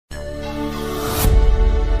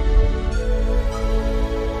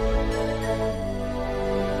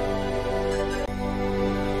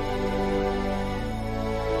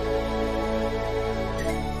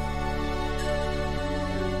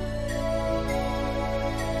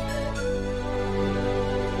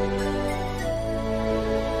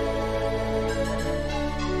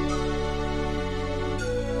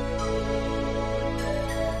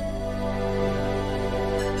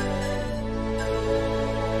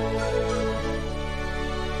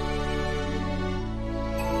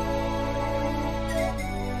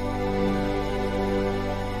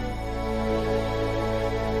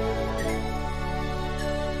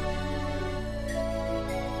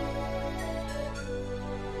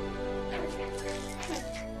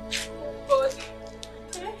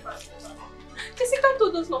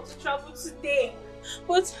today.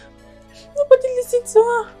 But nobody listened to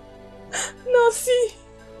her. Now see.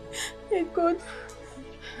 Hey God.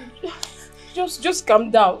 Just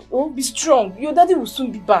calm down. Oh, be strong. Your daddy will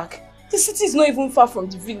soon be back. The city is not even far from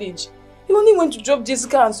the village. He only went to drop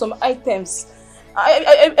Jessica and some items.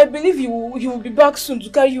 I believe he will be back soon to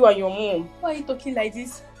carry you and your mom. Why are you talking like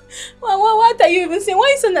this? What are you even saying? Why are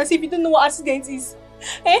you saying as if you don't know what accident is?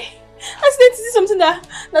 Eh? Accident is something that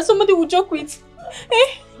somebody will joke with.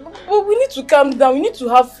 Eh? But we need to calm down. We need to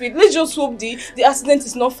have faith. Let's just hope the accident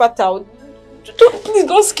is not fatal. Please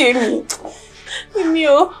don't scare me.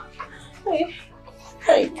 Mimio.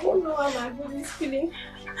 I don't know how my body is feeling.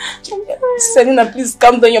 Selena, please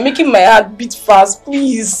calm down. You're making my heart beat fast.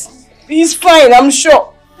 Please. He's fine, I'm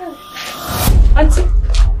sure. Auntie.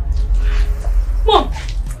 Mom.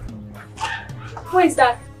 What is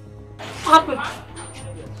that? What happened?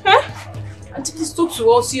 Huh? Auntie, please talk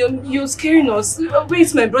to us. You're scaring us. Where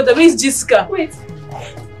is my brother? Where is Jessica? Wait.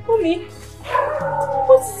 Mommy.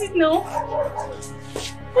 What is it now?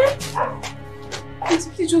 Huh? Auntie,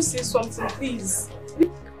 please just say something, please.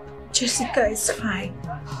 Jessica is fine.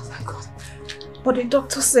 Oh my God. But the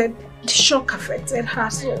doctor said the shock affected her,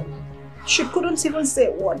 so she couldn't even say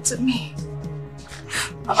a word to me.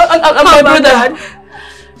 And my brother,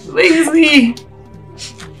 where is he?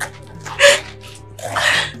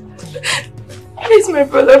 Please, my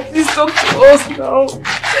brother, please talk to us now.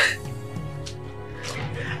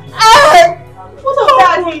 What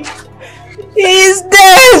happened? He is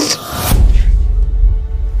dead!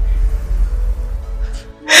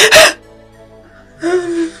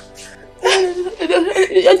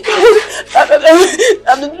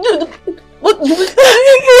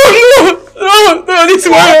 No, this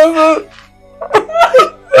one.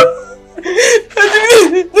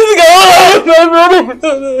 This guy, my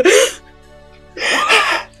brother.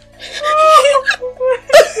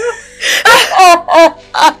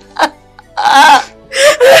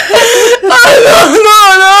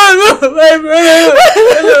 No, my brother.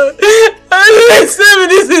 I say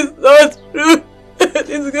this is not true.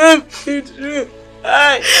 It's going to be true.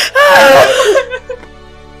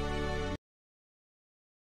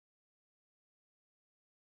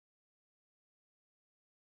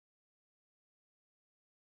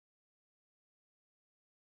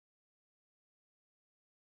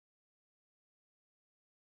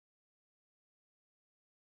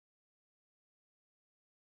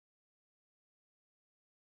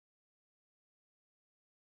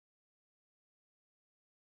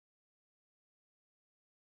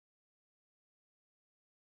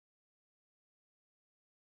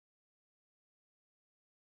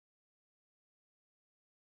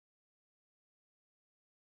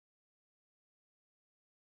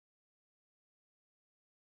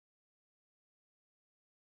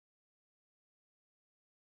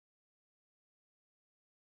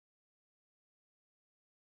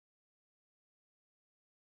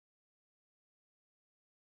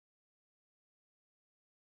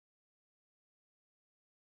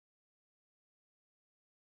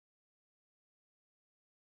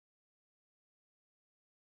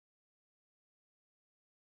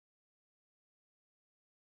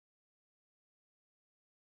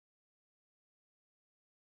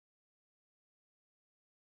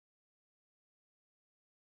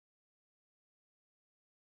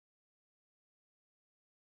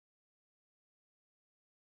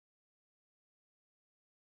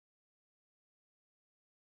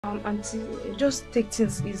 Auntie, just take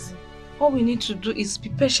things easy. All we need to do is be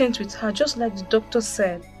patient with her, just like the doctor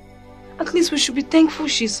said. At least we should be thankful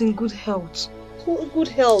she's in good health. Good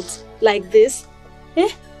health? Like this? Eh?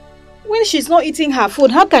 When she's not eating her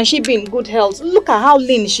food, how can she be in good health? Look at how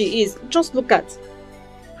lean she is. Just look at.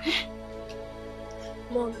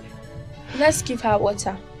 Mom, let's give her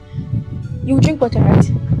water. You drink water, right?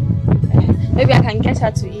 Maybe I can get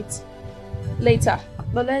her to eat later.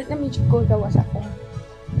 But let me go get water for her.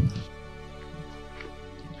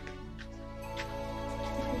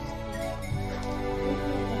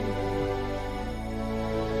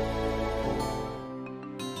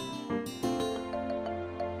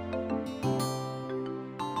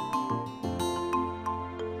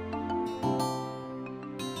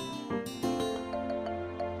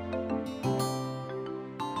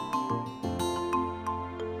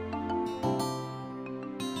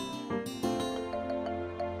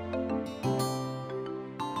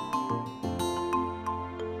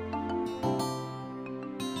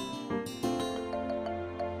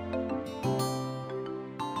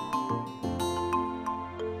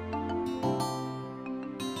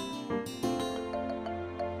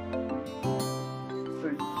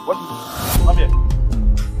 Come here.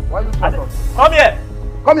 Why you talking? Come here.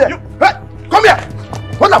 Come here. Hey, come here.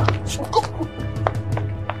 Hold up.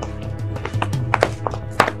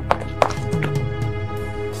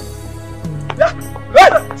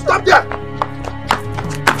 Hey, stop there.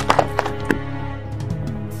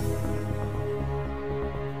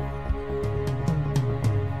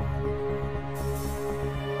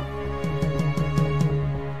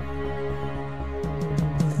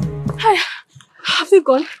 Hi. Have they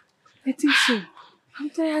gone? I think so. I'm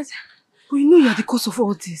tired. But you know you're the cause of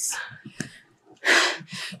all this.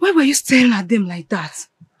 Why were you staring at them like that?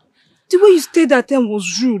 The way you stared at them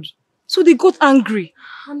was rude. So they got angry.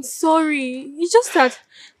 I'm sorry. It's just that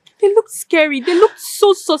they looked scary. They looked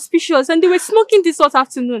so suspicious and they were smoking this hot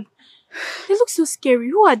afternoon. They look so scary.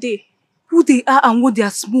 Who are they? Who they are and what they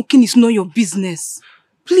are smoking is not your business.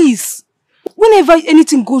 Please. Whenever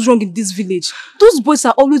anything goes wrong in this village, those boys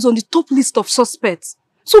are always on the top list of suspects.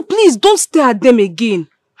 So please, don't stare at them again.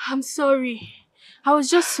 I'm sorry. I was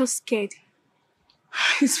just so scared.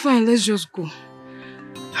 It's fine, let's just go.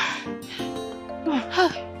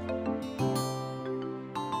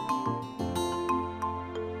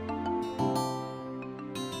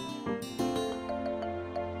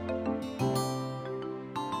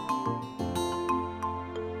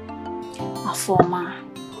 Afoma,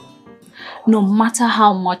 no matter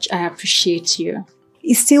how much I appreciate you,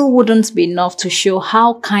 it still wouldn't be enough to show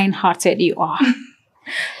how kind-hearted you are.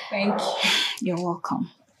 Thank you. You're welcome.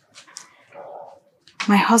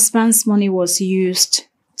 My husband's money was used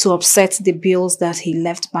to offset the bills that he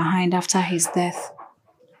left behind after his death.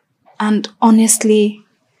 And honestly,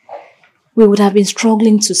 we would have been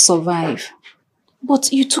struggling to survive.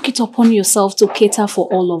 But you took it upon yourself to cater for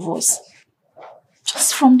all of us.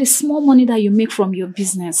 Just from the small money that you make from your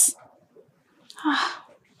business.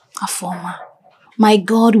 Afoma, my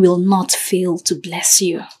God will not fail to bless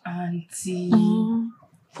you. Auntie,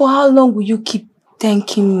 for how long will you keep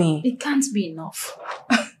thanking me? It can't be enough.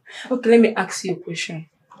 Okay, let me ask you a question.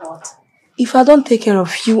 What? If I don't take care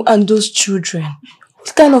of you and those children,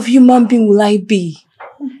 what kind of human being will I be?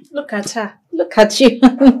 Look at her. Look at you.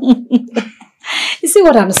 You see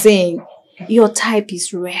what I'm saying? Your type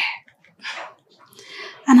is rare.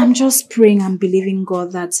 And I'm just praying and believing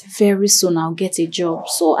God that very soon I'll get a job.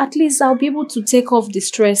 So at least I'll be able to take off the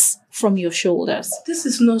stress from your shoulders. This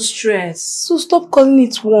is no stress. So stop calling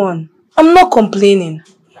it one. I'm not complaining.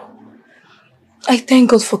 I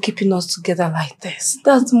thank God for keeping us together like this.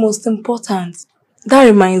 That's the most important. That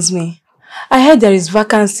reminds me. I heard there is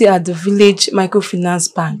vacancy at the village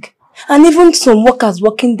microfinance bank. And even some workers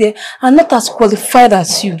working there are not as qualified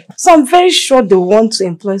as you. So I'm very sure they want to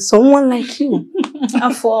employ someone like you.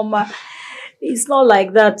 Afoma, it's not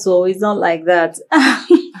like that, so it's not like that.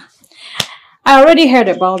 I already heard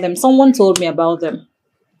about them. Someone told me about them.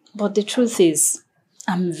 But the truth is,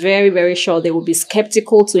 I'm very, very sure they will be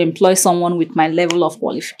skeptical to employ someone with my level of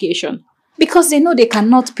qualification. Because they know they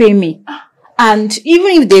cannot pay me. And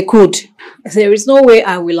even if they could, there is no way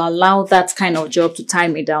I will allow that kind of job to tie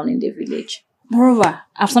me down in the village. Moreover,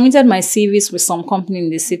 I've submitted my CVs with some company in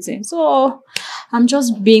the city. So I'm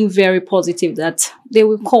just being very positive that they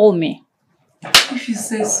will call me. If you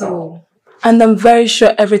say so. And I'm very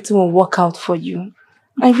sure everything will work out for you.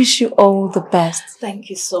 I wish you all the best. Thank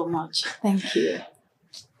you so much. Thank you.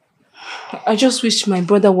 I just wish my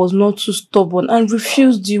brother was not too stubborn and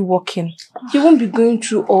refused you working. You won't be going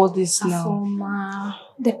through all this now. Afoma,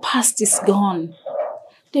 the past is gone.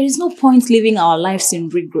 There is no point living our lives in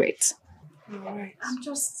regret. Alright. I'm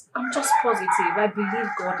just positive. I believe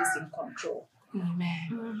God is in control.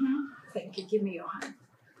 Amen. Thank you. Give me your hand.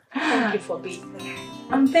 Thank you for being there.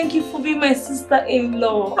 And thank you for being my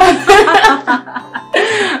sister-in-law.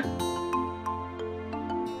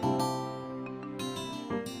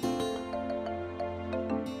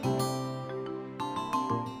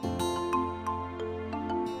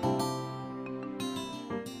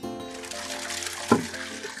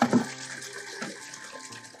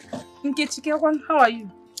 Ejike, how are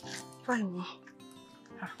you? Fine.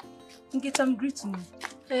 Nkechi, I'm greeting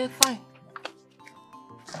you. Fine.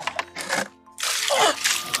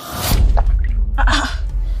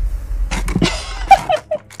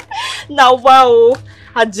 Now, wow,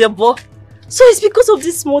 Ajebo. So it's because of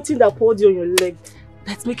this small thing that poured you on your leg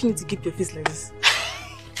that's making you to keep your face like this.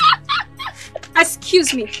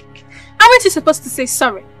 Excuse me. Aren't you supposed to say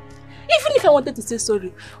sorry? Even if I wanted to say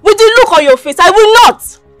sorry, with the look on your face, I will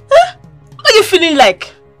not. Huh? What are you feeling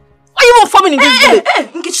like? Are you forming in this village?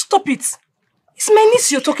 Nkechi, stop it. It's my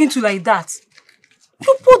niece you're talking to like that.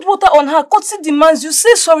 You poured water on her, courtesy demands you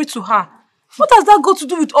say sorry to her. What has that got to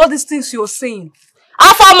do with all these things you're saying?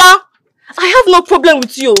 Afama, I have no problem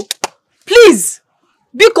with you. Please,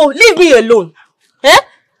 Biko, leave me alone. Eh?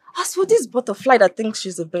 As for this butterfly that thinks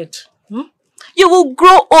she's a bird, you will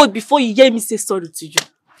grow old before you hear me say sorry to you.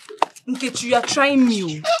 Nkechi, you are trying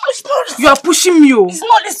me. No, it's not. You are pushing me. It's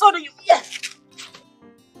not the sorry you. Yes.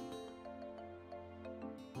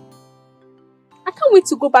 I can't wait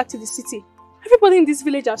to go back to the city. Everybody in this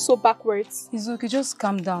village are so backwards. It's okay, just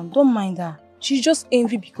calm down. Don't mind her. She's just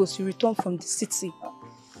envy because you returned from the city.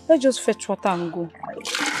 Let's just fetch water and go.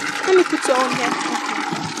 Let me put you on here.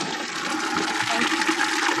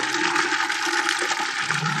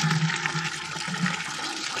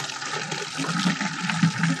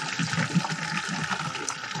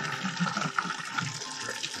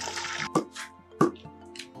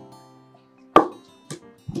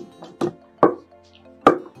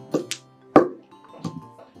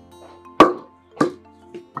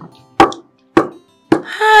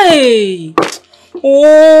 Hey!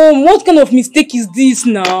 Oh, what kind of mistake is this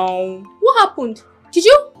now? What happened? Did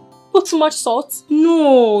you put too much salt?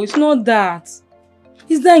 No, it's not that.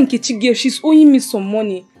 It's that Nkechi girl. She's owing me some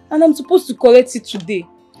money and I'm supposed to collect it today.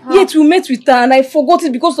 Yet we met with her and I forgot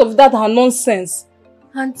it because of that her nonsense.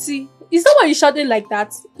 Auntie, is that why you shouted like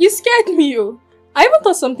that? You scared me, oh. I even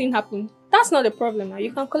thought something happened. That's not a problem now.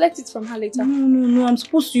 You can collect it from her later. No. I'm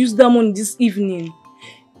supposed to use that money this evening.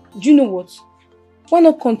 Do you know what? Why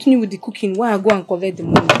not continue with the cooking while I go and collect the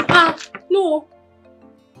money? No.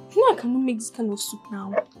 You know I cannot make this kind of soup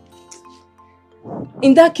now.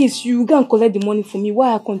 In that case, you go and collect the money for me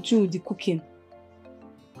while I continue with the cooking.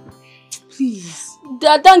 Please.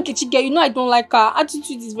 That Nkechi girl, you know I don't like her.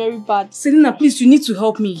 Attitude is very bad. Selena, please, you need to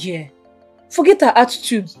help me here. Forget her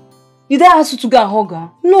attitude. Did I ask you to go and hug her?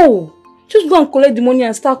 No. Just go and collect the money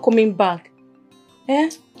and start coming back.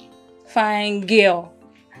 Eh? Fine girl.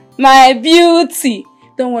 My beauty.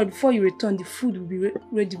 Don't worry, before you return, the food will be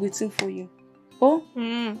ready waiting for you. Oh?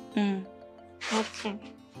 Okay.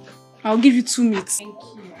 I'll give you 2 minutes. Thank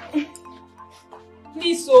you.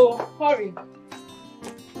 Please, hurry.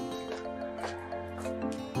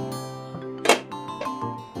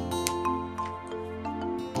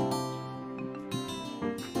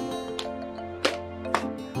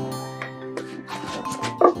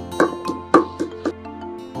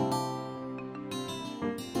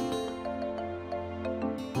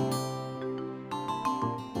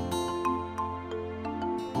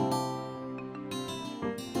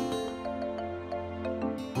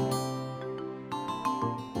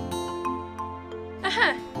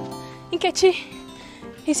 Nkechi,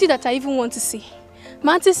 you see that I even want to see.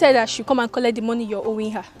 My auntie said I should come and collect the money you're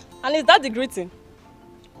owing her. And is that the greeting?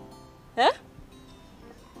 Eh?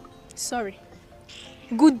 Sorry.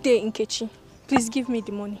 Good day, Nkechi. Please give me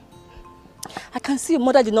the money. I can see your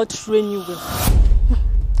mother did not train you well.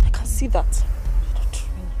 I can see that. She did not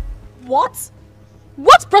train you. What?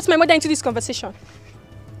 What brought my mother into this conversation?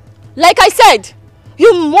 Like I said,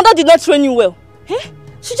 your mother did not train you well. Eh?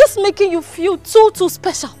 She's just making you feel too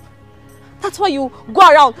special. That's why you go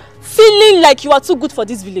around feeling like you are too good for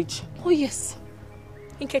this village. Oh yes.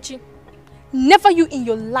 Nkechi, never you in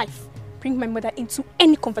your life bring my mother into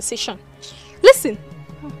any conversation. Listen,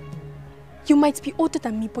 you might be older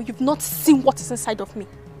than me, but you've not seen what is inside of me.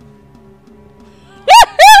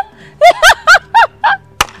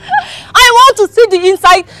 I want to see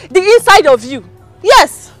the inside of you.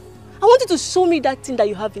 Yes. I want you to show me that thing that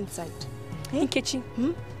you have inside. Nkechi,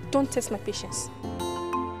 don't test my patience.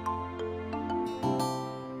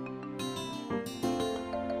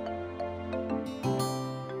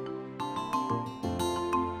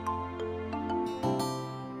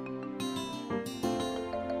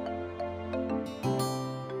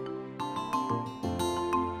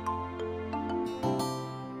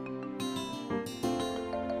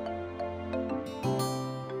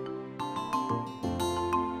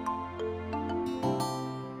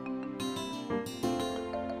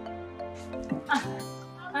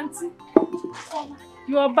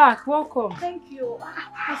 You are back. Welcome. Thank you.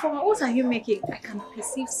 Afoma, what are you making? I can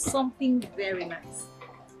perceive something very nice.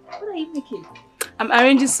 What are you making? I'm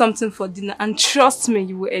arranging something for dinner and trust me,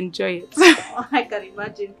 you will enjoy it. Oh, I can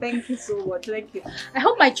imagine. Thank you so much. Thank you. I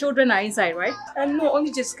hope my children are inside, right? No,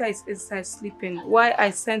 only Jessica is inside sleeping. Why I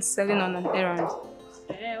sent Selene on an errand.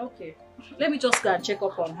 Okay. Let me just go and check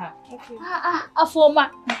up on her. Okay.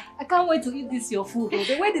 Afoma, I can't wait to eat this your food.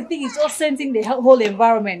 The way the thing is just scenting the whole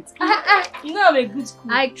environment. You know I'm a good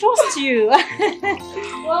cook. I trust you.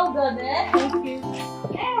 Well done, eh? Thank you.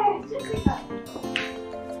 Yeah, Jessica.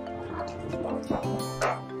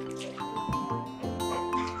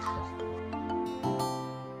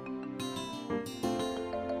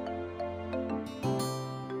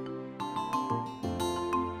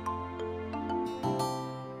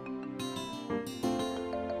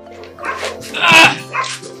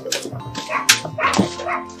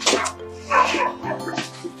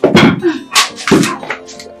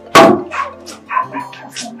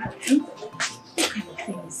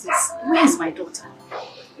 my daughter?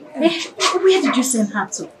 Where did you send her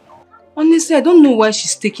to? Honestly, I don't know why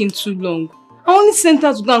she's taking too long. I only sent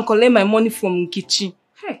her to go and collect my money from Nkechi.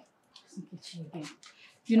 Hey, Nkechi again.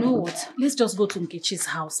 You know what? Let's just go to Nkechi's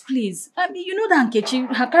house, please. I mean, you know that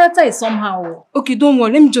Nkechi, her character is somehow... Okay, don't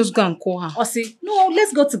worry. Let me just go and call her. Osi, no,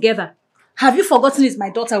 let's go together. Have you forgotten it's my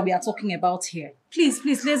daughter we are talking about here? Please,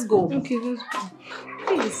 let's go. Okay, let's go.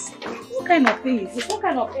 Please. What kind of thing is this? What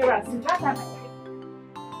kind of errors is that?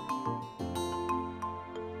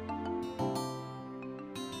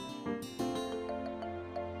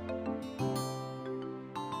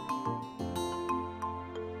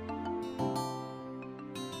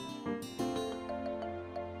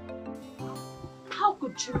 How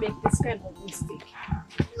could you make this kind of mistake?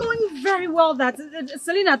 Knowing very well that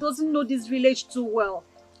Selena doesn't know this village too well.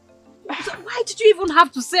 So why did you even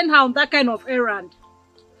have to send her on that kind of errand?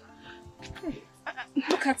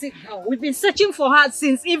 Look at it now. We've been searching for her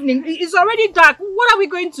since evening. It's already dark. What are we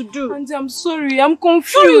going to do? Auntie, I'm sorry. I'm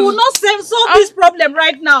confused. So we will not solve this problem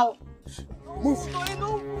right now. Move. I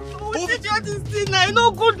know good. I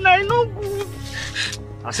know good. I know good.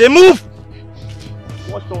 I say move.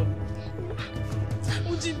 What's on?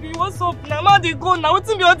 Ujibi, what's up? Now they go now.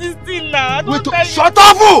 What's be all this thing now? Wait, shut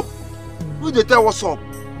up! Who they tell what's up?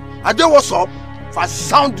 I tell what's up? If I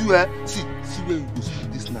sound you, see where you go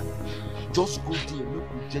sleep this night. Just go there,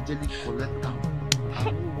 make we jejely collect them. I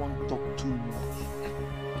don't want to talk too much.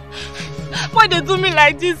 Why they do me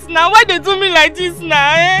like this now? Why they do me like this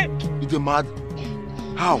now, eh? You dey mad?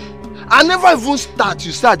 How? I never even start.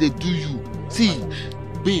 You said they do you. See,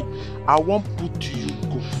 babe, I won't put you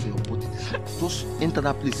go for your body. Just enter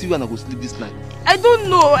that place. See when I go sleep this night. I don't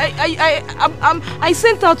know. I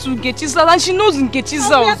sent her to Nkechi's house and she knows Nkechi's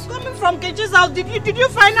house. We are coming from Nkechi's house. Did you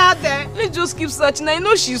find her there? Let's just keep searching. I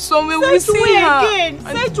know she's somewhere. We'll see her.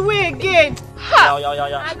 Search way again. Yeah.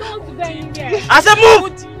 I don't want to go in here. I said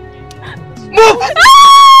move! Move!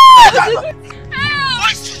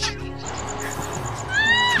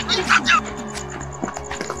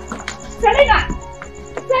 Selena!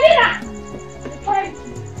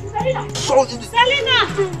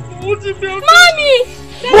 Mommy!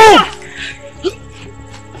 Move!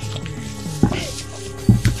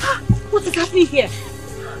 What is happening here?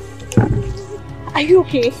 Are you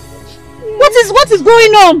okay? What is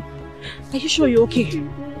going on? Are you sure you're okay?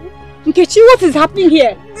 Nkechi, what is happening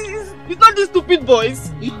here? It's not these stupid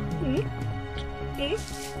boys.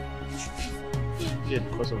 Yeah,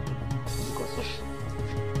 because of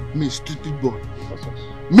me, stupid boy.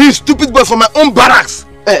 Me, stupid boy from my own barracks.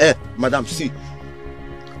 Madam, see.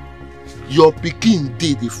 Your pikin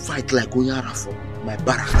dey dey fight like Onyara for my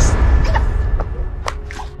barracks.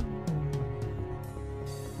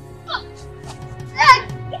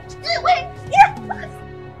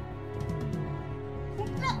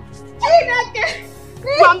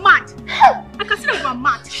 You are mad. I can see that you are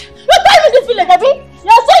mad. You're trying to feel like Abby.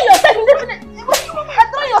 You're saying yourself in this. You're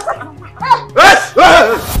throwing yourself.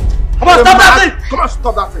 Come on, stop that thing! Come on,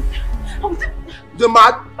 stop that thing. The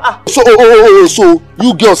mad? So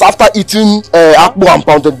you girls, after eating akpu and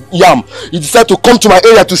pounded yam, you decide to come to my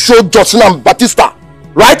area to show Jocelyn and Batista,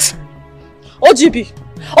 right? OGB,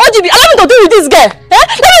 allow me to deal with this girl.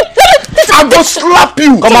 I'm gonna slap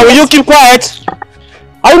you. Come on, will you keep quiet?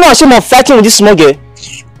 Are you not ashamed of fighting with this small girl?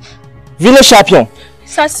 Village champion.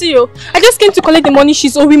 Sasio, I just came to collect the money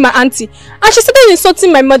she's owing my auntie, and she started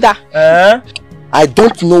insulting my mother. I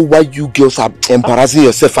don't know why you girls are embarrassing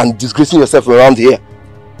yourself and disgracing yourself around here.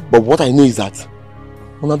 But what I know is that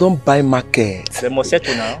when I don't buy market, They must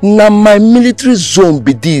settle now. now my military zone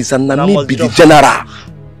be this and now me be the general.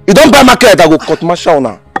 You don't buy market, I go cut martial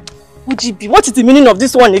now. OGB, what is the meaning of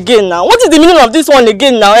this one again now? What is the meaning of this one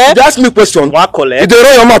again now, eh? You ask me a question. What collect? You dey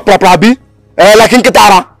run your mouth properly, like in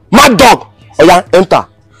Kitara. Mad dog. Oh yeah, enter.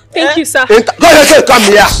 Thank you, sir. Enter. Come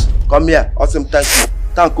here. Come here. Awesome, thank you.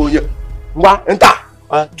 Thank you. Enter.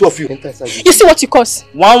 Two of you. Enter inside. You see what you cause?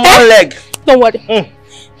 One leg. Don't worry. Enter.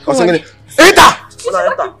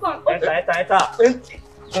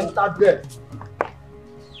 Enter there.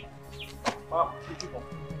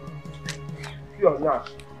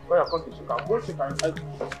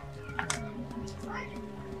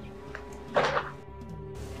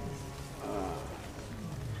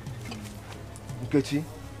 Nkechi,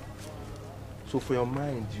 so for your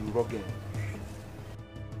mind you rugged.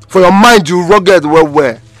 For your mind you rugged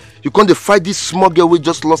well. You can't fight this small girl we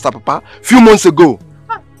just lost her papa few months ago.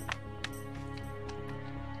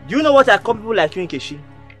 Do you know what I call people like you, Nkechi?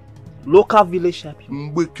 Local village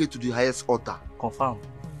champion. Mbeke to the highest order. Confirm.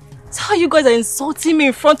 That's how you guys are insulting me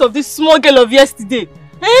in front of this small girl of yesterday.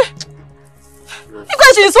 Eh? You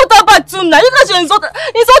guys should insult her back too now. You guys should insult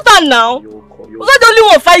her now. Was I the only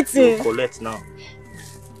one fighting? You collect now.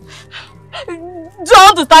 Do I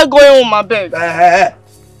want to start going home, I beg?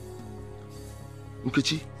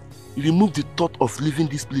 Nkechi, remove the thought of leaving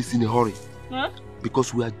this place in a hurry. Huh?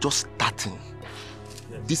 Because we are just starting.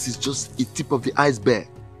 This is just a tip of the iceberg.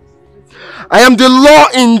 I am the law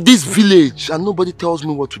in this village and nobody tells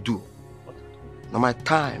me what to do. Now my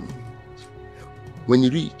time, when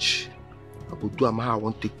you reach, I will do how I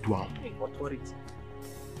want to take do.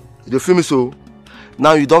 You feel me so?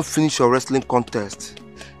 Now you don't finish your wrestling contest.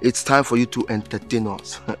 It's time for you to entertain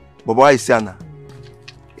us. But why is Siana?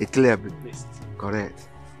 A clear bit. Correct.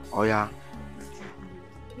 Oh yeah.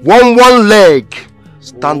 One leg.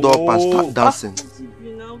 Stand up and start dancing.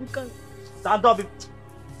 Stand up.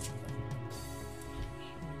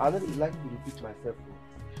 I don't like to repeat myself.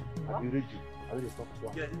 I'll be ready. I will talk to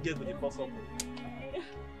her.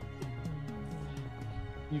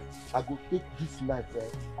 If I go take this knife,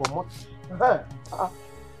 come on.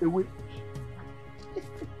 Away.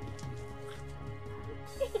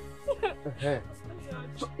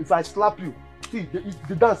 So if I slap you, see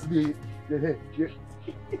the dance, the hair.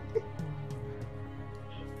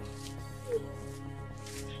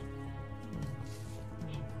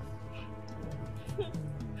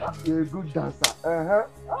 You're a good dancer.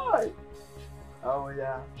 Aye. Oh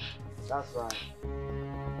yeah, that's right.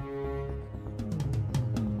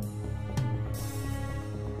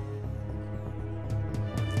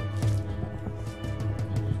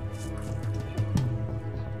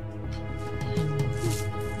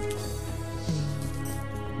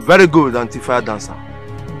 Very good, anti-fire dancer.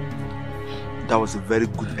 That was a very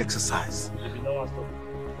good exercise.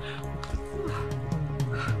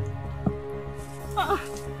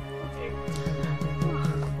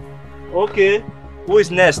 Okay, who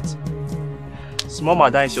is next? Small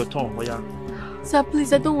madam, it's your turn. Oh, yeah. Sir,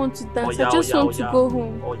 please, I don't want to dance. I just want to go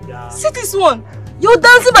home. Oh, yeah. See this one? You're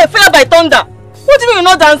dancing by fire by thunder. What do you mean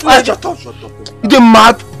you're not dancing? Shut up. You get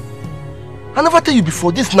mad? I never tell you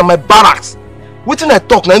before, this is not my barracks. Waiting I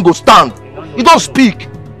talk, now you go stand. You don't speak.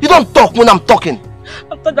 You don't talk when I'm talking.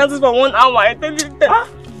 After dancing for 1 hour, I tell you that.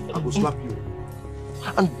 I will slap you.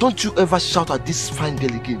 And don't you ever shout at this fine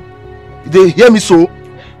girl again. They hear me so?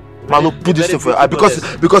 Man, no put this thing for you.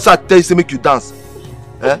 Because I tell you to make you dance.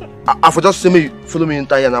 I for just say me follow me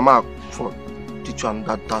into here and I'm out for teach you on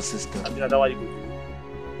that dance system. I think that's what you go do.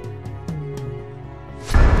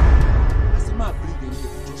 I say ma bring them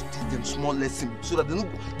here, just teach them small lesson so that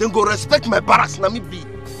they go respect my barracks. Now me be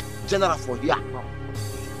general for here.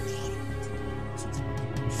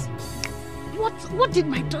 What did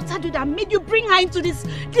my daughter do that made you bring her into this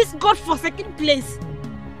godforsaken place?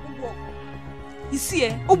 You see,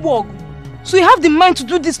 Obog, so you have the mind to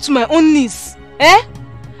do this to my own niece, eh?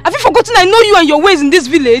 Have you forgotten I know you and your ways in this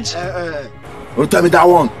village? Don't tell me that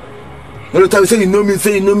one. Don't tell me say you know me,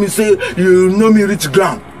 say you know me reach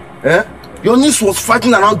ground. Your niece was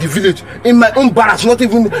fighting around the village in my own barracks, not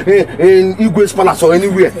even in Igwe's palace or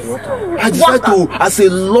anywhere. I decided to, as a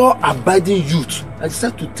law-abiding youth, I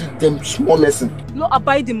decided to teach them small lesson.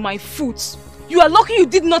 Law-abiding my foot. You are lucky you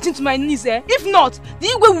did nothing to my niece, eh? If not, the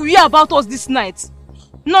Igwe will hear about us this night.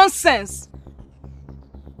 Nonsense.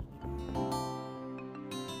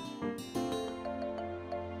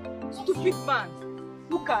 Stupid man.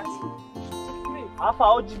 Look at. Alpha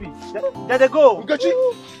OGB. There they go. Nkechi!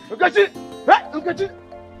 Hey, Nkechi!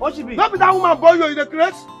 OGB. Don't be that woman boy you in the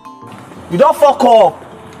crate. You don't fuck up.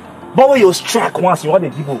 But when you strike once, you want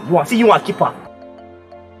the people. You want see you want keeper.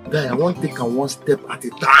 Guy, I want to take one step at a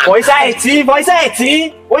time. Boy, it's a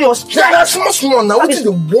When you strike. That's small now. What is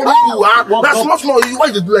the worry you are? That's small. Why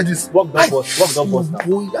you do like this? Walk the boss now.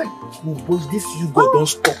 Boy, this you God don't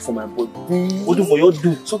stop for my body. What do for your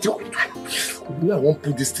do? Something. I won't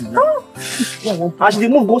put this thing now. As they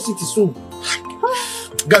move, go city soon.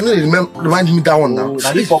 Guy, no, remind me that one now.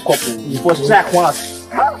 Now this for couple. You first strike once.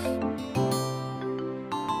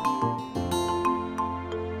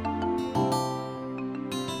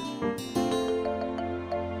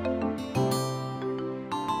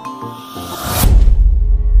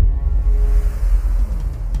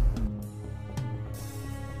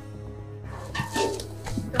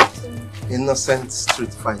 Innocent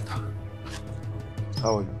street fighter.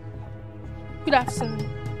 How are you? Good afternoon.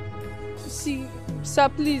 See, sir,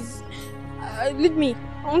 please, leave me.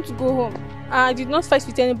 I want to go home. I did not fight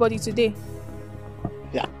with anybody today.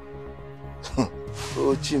 Yeah.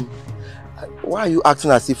 Oh, Jim, why are you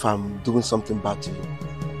acting as if I'm doing something bad to you?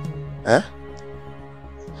 Eh?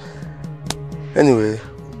 Anyway,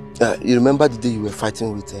 you remember the day you were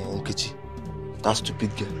fighting with Nkechi? That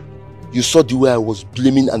stupid girl. You saw the way I was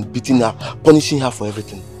blaming and beating her, punishing her for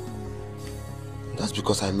everything. That's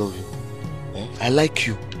because I love you. Eh? I like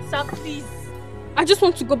you. Sir, please. I just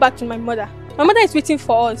want to go back to my mother. My mother is waiting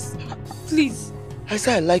for us. Please. I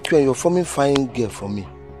said I like you and you're forming fine girl for me.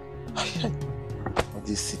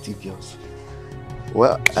 These city girls.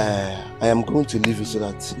 Well, I am going to leave you so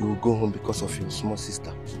that you will go home because of your small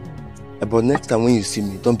sister. But next time when you see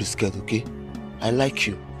me, don't be scared, okay? I like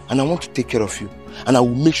you and I want to take care of you. And I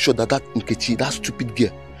will make sure that Nkechi, that stupid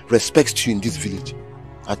girl, respects you in this village.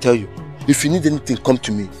 I tell you, if you need anything, come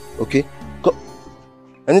to me, okay? Go.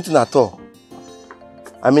 Anything at all.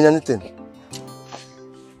 I mean anything.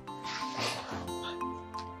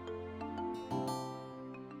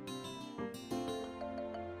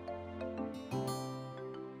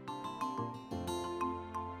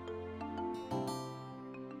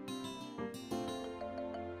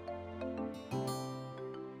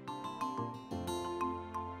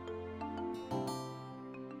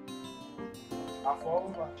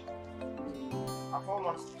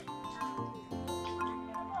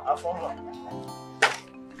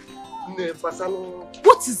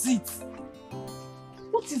 What is it?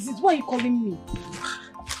 What is it? Why are you calling me?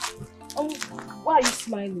 Why are you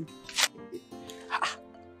smiling?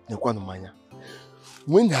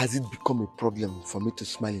 When has it become a problem for me to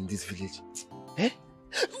smile in this village? Eh?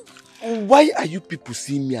 Why are you people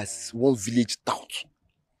seeing me as one village tout?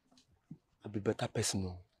 I'll be a better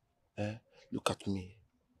person. Eh? Look at me.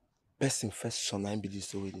 Person first son, I believe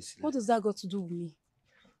so. What does that got to do with me?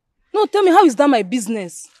 No, tell me, how is that my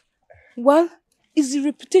business? Well, it's the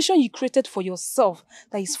reputation you created for yourself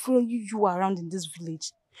that is following you around in this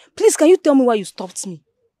village. Please, can you tell me why you stopped me?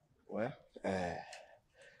 Well,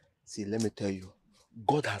 see, let me tell you.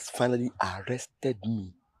 God has finally arrested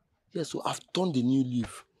me. Yeah, so I've turned a new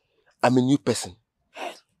leaf. I'm a new person.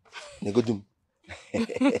 Negodum.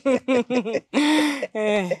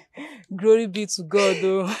 Glory be to God,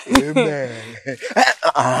 though. Amen.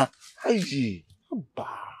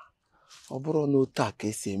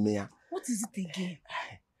 What is it again?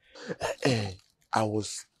 I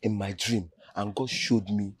was in my dream and God showed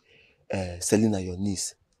me Selena, your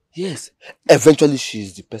niece. Yes. Eventually she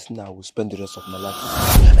is the person I will spend the rest of my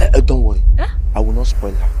life. Don't worry. Huh? I will not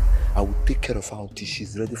spoil her. I will take care of her until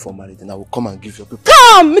she's ready for marriage and I will come and give you people.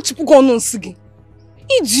 Come!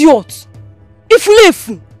 Idiot!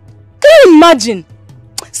 Can you imagine?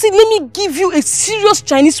 See, let me give you a serious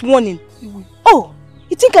Chinese warning. Oh,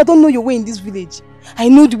 you think I don't know your way in this village? I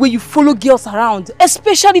know the way you follow girls around,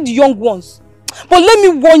 especially the young ones. But let me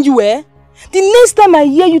warn you, the next time I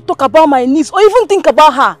hear you talk about my niece or even think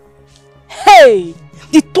about her, hey,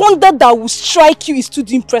 the thunder that will strike you is too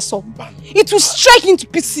the impressor. It will strike you into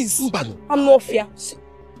pieces. I'm not fear.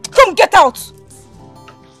 Come, get out!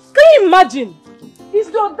 Can you imagine? It's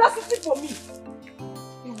the audacity for me.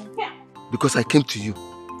 Because I came to you.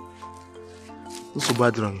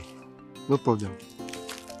 No problem.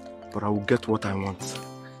 But I will get what I want.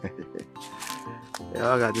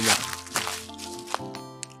 Yeah, I got it now.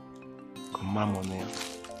 Come on, man.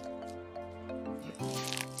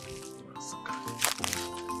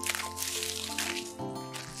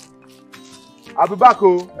 I'll be back,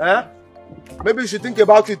 oh. Eh? Maybe you should think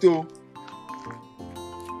about it, oh.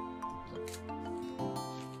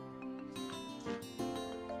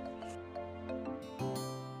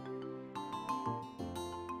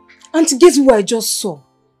 Auntie, guess who I just saw?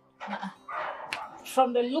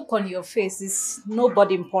 From the look on your face, it's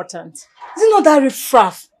nobody important. Is it not that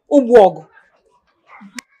riffraff? Obwog?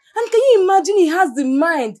 And can you imagine he has the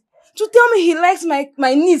mind to tell me he likes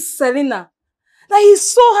my niece, Selena? That he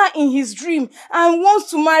saw her in his dream and wants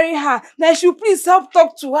to marry her. That I should please help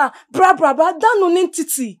talk to her. Bra, that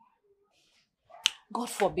non-entity. God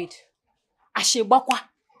forbid. Ashebakwa.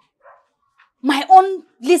 My own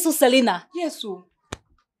little Selena. Yes, so.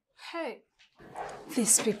 Hey.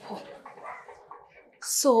 These people.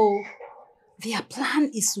 So, their plan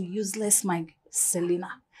is to useless my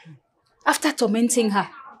Selena. After tormenting her.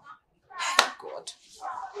 God.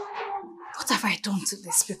 What have I done to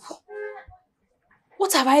these people?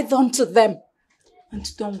 What have I done to them?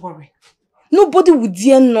 And don't worry. Nobody will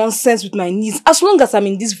dare nonsense with my niece as long as I'm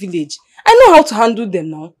in this village. I know how to handle them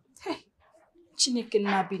now. Hey.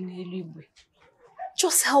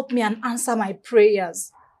 Just help me and answer my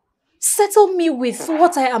prayers. Settle me with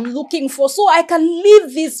what I am looking for so I can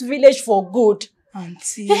leave this village for good.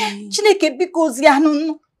 Auntie.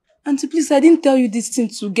 Auntie, please, I didn't tell you this thing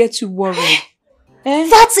to get you worried.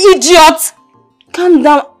 That idiot! Calm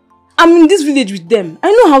down. I'm in this village with them.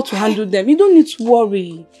 I know how to handle them. You don't need to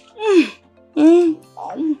worry.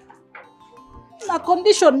 na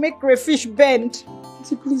condition make crayfish bend.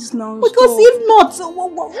 Please now. Because stop. if not,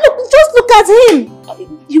 just look at him.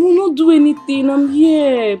 You will not do anything. I'm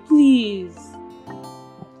here. Please.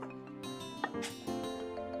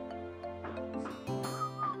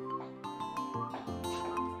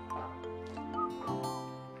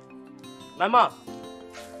 Mama.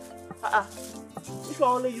 If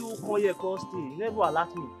only you come here, call stay. You never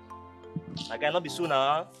alert me. Like I not be so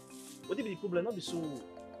now. What if the problem not be so?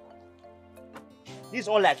 This is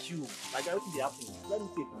all like you. Like I don't be happening. Let me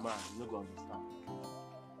take man. You no go understand.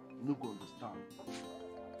 You no go understand.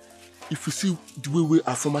 If you see the way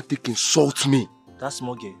our former take insult me, That's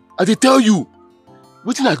small girl. I dey tell you,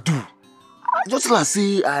 what did I do? Just like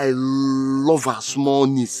say I love her small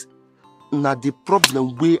niece. Now the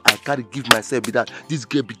problem way I carry give myself be that this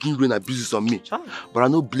girl begin rain abuses on me. Child. But I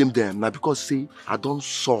no blame them. Now because say I don't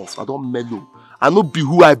soft, I don't mellow. I no be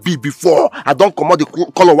who I be before. I don't come out the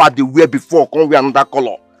color what they wear before, come wear another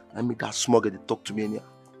color. I make that small girl they talk to me anyhow.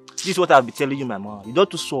 This is what I'll be telling you, my mom. You're not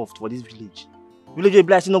too soft for this village. Village will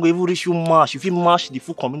be like, you not going to even reach you mash. If you mash the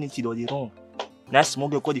full community, they're wrong. Nice small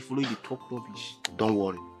girl call the follow you, they talk rubbish. Don't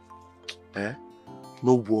worry.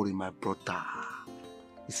 No worry, my brother.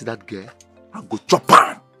 You see that girl? I go chop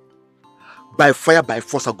her. By fire, by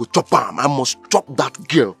force, I go chop her. I must chop that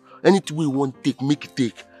girl. Anything we want take, make it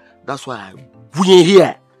take. That's why we ain't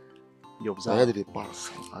here. You observe. I they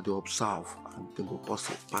pass. I they observe. And then go pass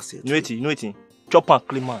it. You know it. Chop and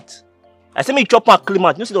clean out. I say me chop and clean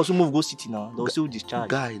out. You know see they also move go city now. They also discharge.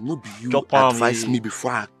 Guy, no be you chop advise me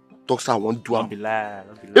before I talk say I want to do. Don't be lie.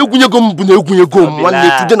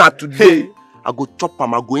 Today. I go chop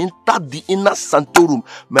him. I go enter the inner sanctorum.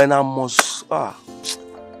 Man, I must. Man,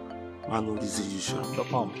 no, this is usual. Chop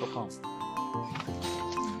him.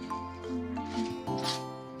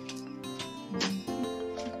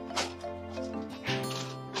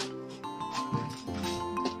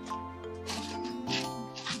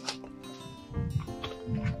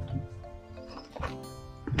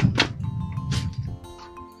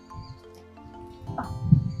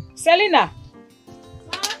 Selena,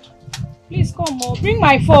 please come on. Bring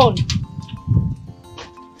my phone.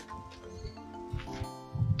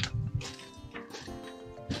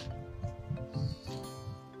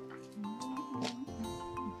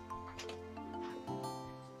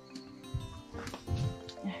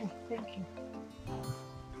 Thank you.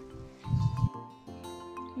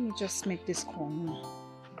 Let me just make this call now.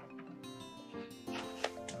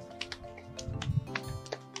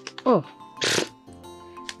 Oh.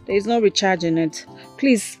 There is no recharge in it.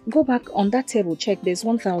 Please, go back on that table. Check. There's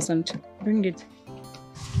 1,000. Bring it.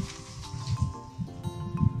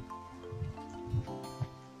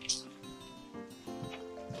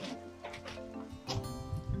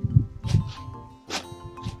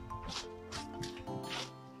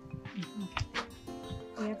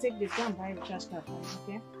 Yeah, take this. Go and buy a recharge card,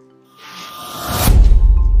 okay?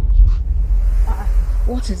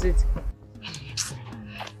 What is it?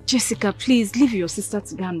 Jessica, please leave your sister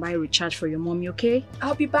to go and buy a recharge for your mommy, okay?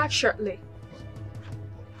 I'll be back shortly.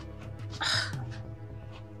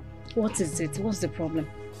 What is it? What's the problem?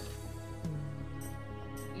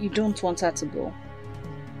 You don't want her to go?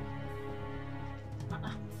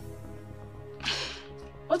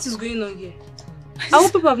 What is going on here? I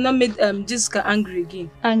hope people have not made Jessica angry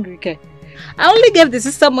again. Angry, okay? I only gave the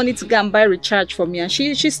sister money to go and buy recharge for me and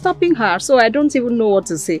she's stopping her, so I don't even know what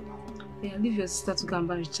to say. Yeah, leave your sister to go and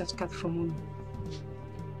buy a recharge card for mommy.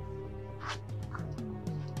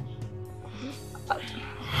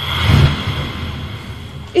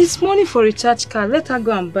 It's money for a recharge card. Let her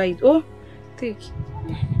go and buy it. Oh, take.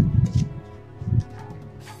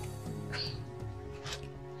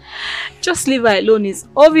 Just leave her alone. It's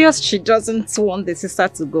obvious she doesn't want the sister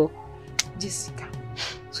to go. Jessica,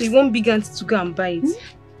 so you want Big Auntie to go and buy it?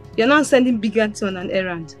 You're not sending Big Auntie on an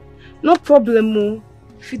errand. No problem, Mo.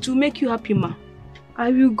 If it will make you happy, ma,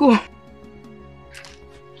 I will go.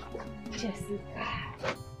 Jessica,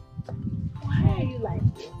 why are you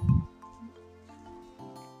like this?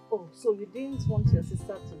 Oh, so you didn't want your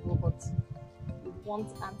sister to go, but you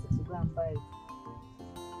want Auntie to go and buy it?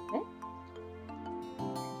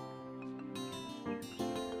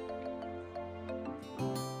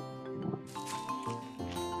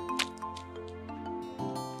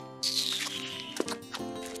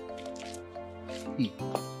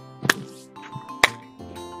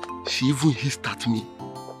 She even hissed at me.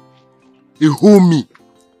 He hold me.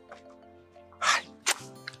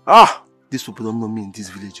 These people don't know me in this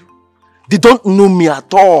village. They don't know me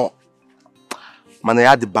at all. Man, I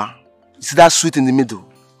had the bar. You see that sweet in the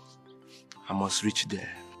middle? I must reach there.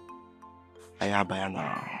 I have by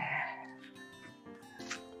now.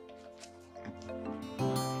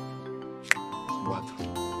 bad.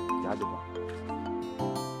 Yeah, the bad.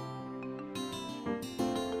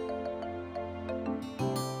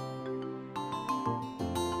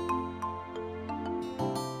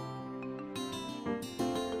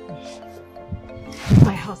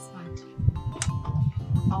 My husband.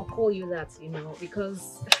 I'll call you that,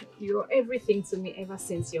 because you're everything to me ever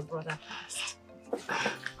since your brother passed.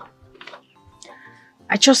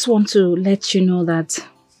 I just want to let you know that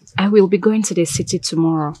I will be going to the city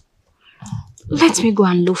tomorrow. Let me go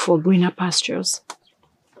and look for greener pastures.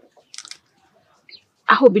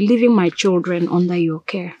 I will be leaving my children under your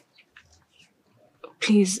care.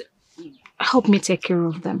 Please, help me take care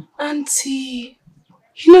of them. Auntie,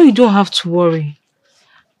 you don't have to worry.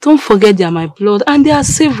 Don't forget they are my blood and they are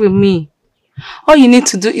safe with me. All you need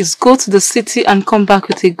to do is go to the city and come back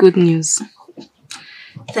with a good news.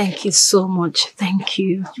 Thank you so much. Thank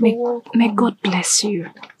you. May God bless you.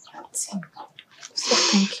 Stop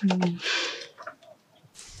thanking me.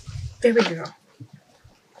 Baby girl.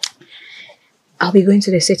 I'll be going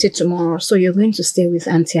to the city tomorrow, so you're going to stay with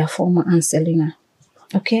Auntie Afoma and Selena.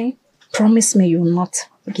 Okay? Promise me you'll not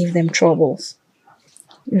give them troubles.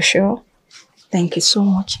 You sure? Thank you so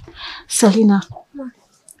much. Selena,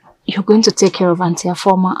 you're going to take care of Auntie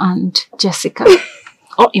Afoma and Jessica.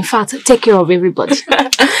 Or in fact, take care of everybody.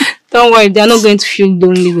 Don't worry, they're not going to feel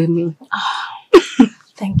lonely with me.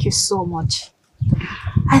 Thank you so much.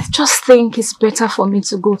 I just think it's better for me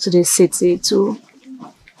to go to the city to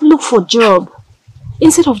look for a job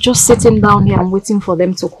instead of just sitting down here and waiting for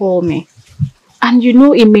them to call me. And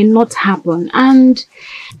it may not happen. And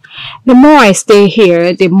the more I stay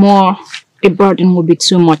here, the more the burden will be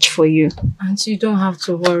too much for you. And you don't have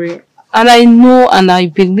to worry. And I know and I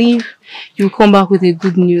believe you'll come back with a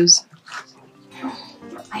good news.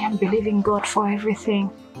 I am believing God for everything.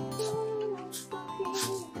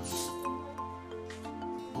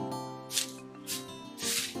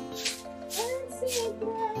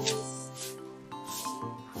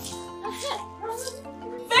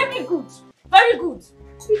 Very good. Very good.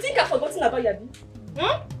 You think I've forgotten about Yabi?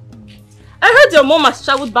 I heard your mom has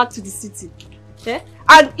traveled back to the city.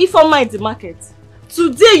 And Ifeoma in the market.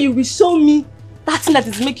 Today you will show me that thing that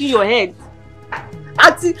is making your head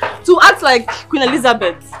to act like Queen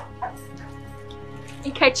Elizabeth.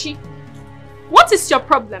 Nkechi, what is your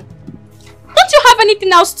problem? Don't you have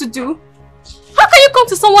anything else to do? How can you come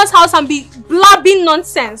to someone's house and be blabbing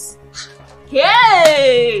nonsense?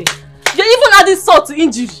 Hey! You're even adding salt to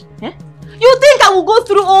injury. You think I will go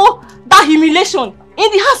through all that humiliation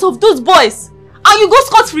in the hands of those boys and you go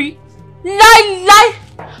scot-free? Lie!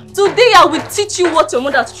 Today I will teach you what your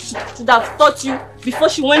mother should have taught you before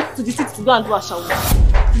she went to the city to go and do a shower.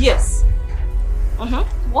 Yes.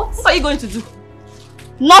 What are you going to do?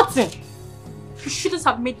 Nothing. You shouldn't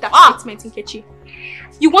have made that statement, Nkechi.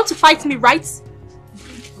 You want to fight me, right?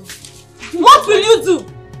 What will you do?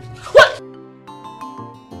 What?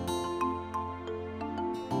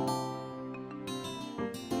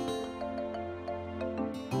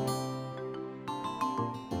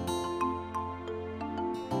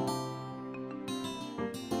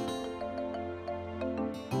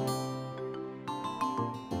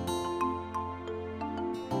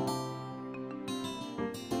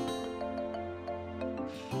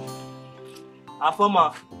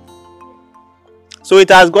 Afoma. So it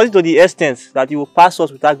has gotten to the extent that you will pass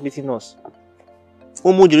us without greeting us.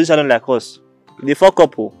 Umu Jerusalem like us. The fuck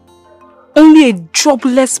up. Only a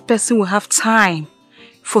jobless person will have time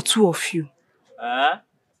for two of you.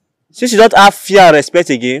 Since you don't have fear and respect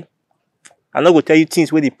again, I'm not going to tell you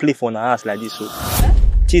things where they play for our house like this. So,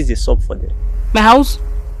 cheese the sub for them. My house?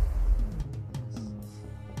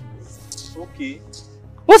 Okay.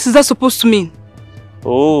 What is that supposed to mean?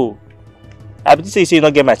 Oh. I bet you say you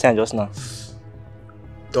don't get my time just now.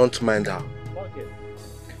 Don't mind her. Okay.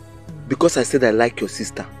 Because I said I like your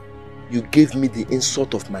sister, you gave me the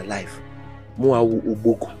insult of my life. Moawu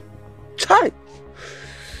Uboku. Chai!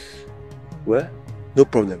 Well, no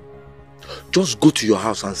problem. Just go to your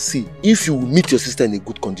house and see if you will meet your sister in a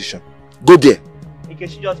good condition. Go there. Okay,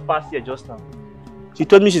 she just passed here just now. She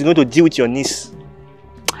told me she's going to deal with your niece.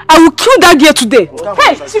 I will kill that girl today.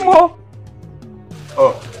 Hey, Chimo!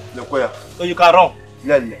 Oh, Lekoya. So you can run.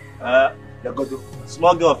 Yeah.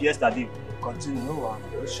 Small girl of yesterday. Continue. No,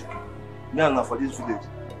 now for this village.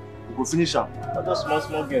 We go finish her. Not those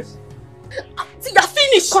small girls. See, you're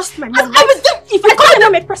finished. Cost my mom. If I call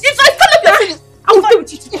up your finish, I will stay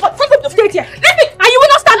with you. If I stand up, stay here. Leave me, and you will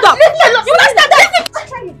not stand up. You will not stand up.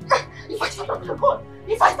 If I stand up,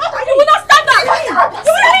 you will not stand up. You will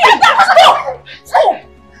not stand up. Stop.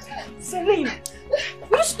 Celine,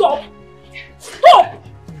 will you stop? Stop.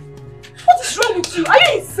 What is wrong with you? Are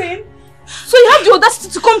you insane? So you have the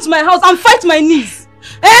my house and fight my niece.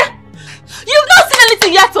 Eh? You've not seen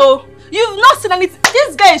anything yet, oh. You've not seen anything.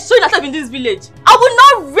 This guy is showing herself in this village. I will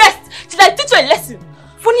not rest till I teach you a lesson.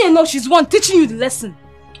 Funny enough, she's one teaching you the lesson.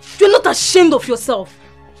 You're not ashamed of yourself.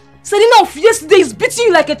 Selena of yesterday is beating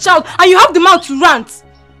you like a child and you have the mouth to rant.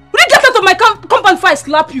 Will you get out of my compound before I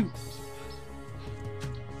slap you?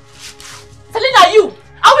 Selena, you!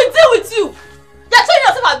 I will deal with you! You're showing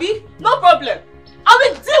yourself, Abi? No problem. I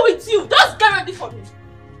will deal with you. Just get ready for me.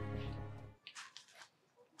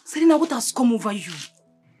 Selena, what has come over you?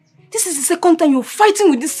 This is the second time you're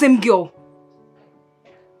fighting with this same girl.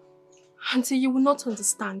 Auntie, you will not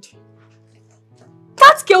understand.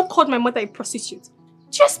 That girl called my mother a prostitute.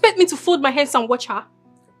 Do you expect me to fold my hands and watch her?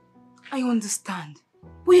 I understand.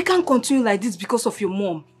 But you can't continue like this because of your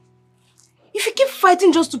mom. If you keep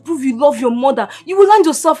fighting just to prove you love your mother, you will land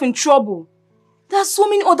yourself in trouble. There are so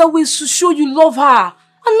many other ways to show you love her,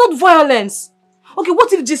 and not violence. Okay,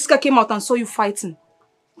 what if Jessica came out and saw you fighting?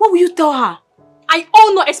 What will you tell her? I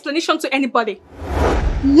owe no explanation to anybody.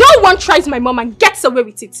 No one tries my mom and gets away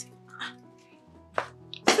with it.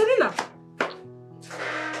 Selena.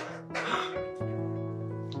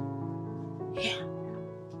 Yeah.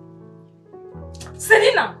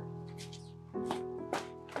 Selena.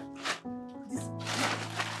 This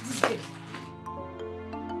girl.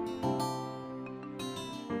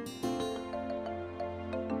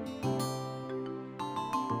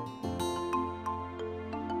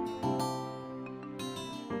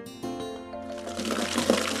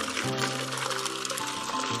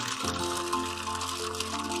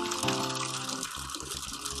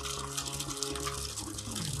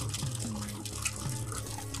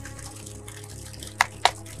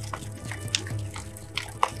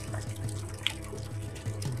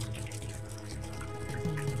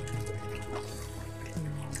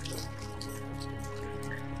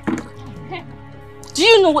 Do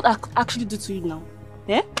you know what I could actually do to you now?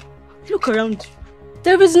 Eh? Look around you.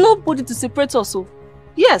 There is nobody to separate us. Oh.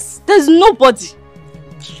 Yes, there's nobody.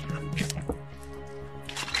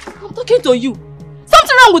 I'm talking to you.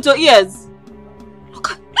 Something wrong with your ears.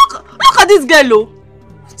 Look at this girl, oh.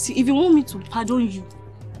 See, if you want me to pardon you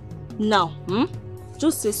now,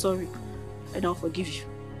 just say sorry and I'll forgive you.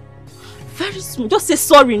 Very small. Just say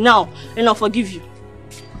sorry now and I'll forgive you.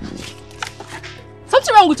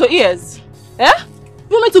 Something wrong with your ears? Eh?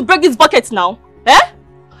 You want me to break this bucket now? Eh?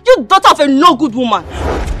 You daughter of a no-good woman.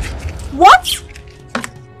 What?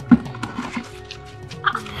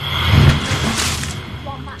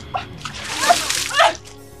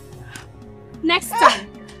 Next time,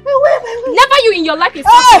 never you in your life is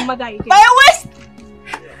not your mother again. My waist!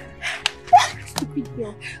 Stupid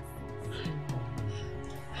girl.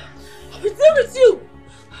 I will deal with you.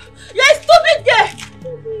 You're a stupid girl.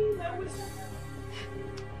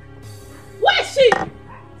 Where is she?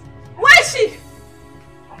 Where is she?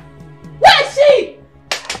 Where is she?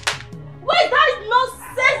 Where is that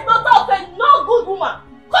nonsense daughter of a no-good woman?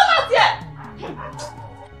 Come out here!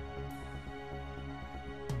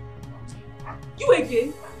 You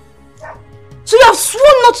again? So you have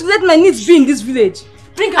sworn not to let my niece be in this village?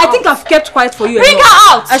 Bring her out. I think I've kept quiet for you. Bring her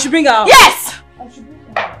out! I should bring her out. Yes! I should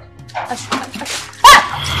bring her out.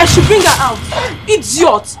 I should bring her out.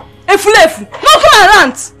 Idiot! Efulefu! No, come and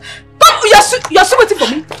rant! You're still waiting for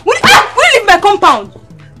me? Will you leave my compound?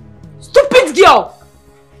 Stupid girl!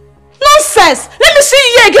 Nonsense! Let me see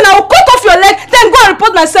you here again. I will cut off your leg, then go and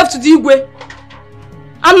report myself to the Igwe.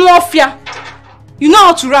 I'm Mafia. You know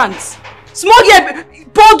how to rant. Small girl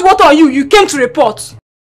poured water on you. You came to report.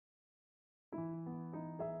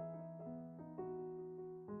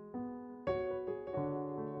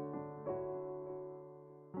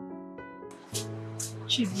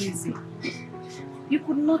 Chibueze, you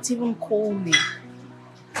could not even call me.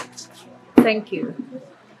 Thank you.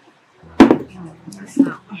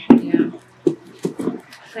 Yeah.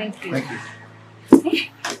 Thank you.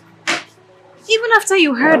 Even after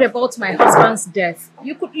you heard about my husband's death,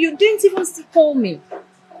 you didn't even still call me.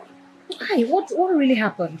 Why? What really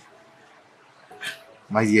happened?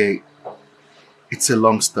 My dear, it's a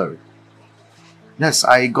long story. Yes,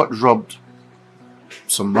 I got robbed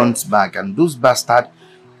some months back and those bastards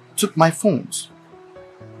took my phones.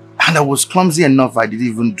 And I was clumsy enough I didn't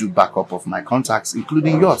even do backup of my contacts,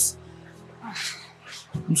 including yours.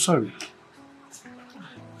 I'm sorry.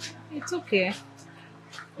 It's okay.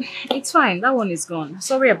 It's fine. That one is gone.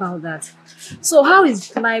 Sorry about that. So how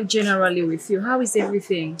is life generally with you? How is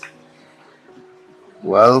everything?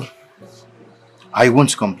 Well, I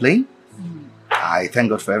won't complain. I thank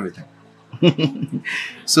God for everything.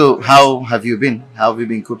 So how have you been? How have you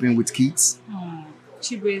been coping with kids?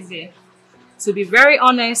 Chibueze, to be very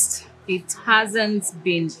honest, it hasn't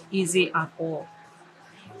been easy at all.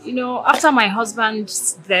 You know, after my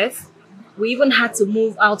husband's death, we even had to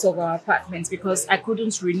move out of our apartment because I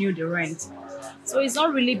couldn't renew the rent. So it's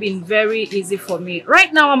not really been very easy for me.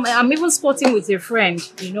 Right now, I'm even sporting with a friend.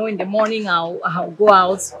 You know, in the morning, I'll go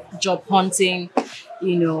out job hunting,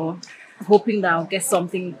 you know, hoping that I'll get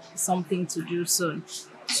something to do soon.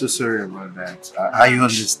 So sorry about that. I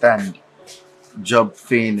understand. Job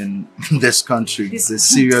thing in this country is a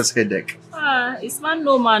serious headache. It's man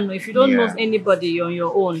no man. If you don't know anybody, you're on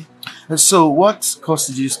your own. So what course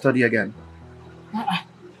did you study again?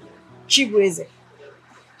 Chibueze.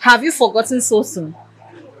 Have you forgotten so soon?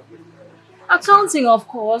 Accounting, of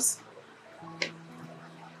course.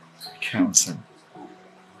 Accounting.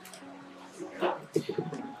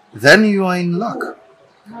 Then you are in luck.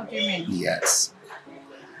 What do you mean? Yes.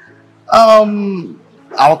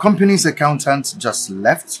 Our company's accountant just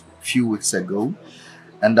left a few weeks ago,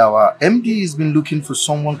 and our MD has been looking for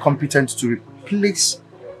someone competent to replace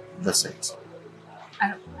the set.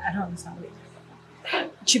 I don't understand.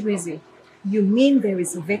 Chibueze, you mean there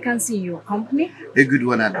is a vacancy in your company? A good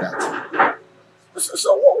one at that.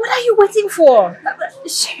 So what are you waiting for?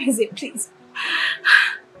 Chibueze, please.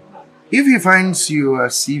 If he finds your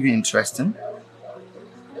CV interesting,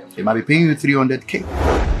 he might be paying you 300k.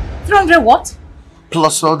 300 what?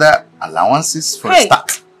 Plus other allowances for a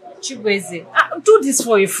start. Chibueze, do this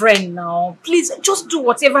for a friend now. Please, just do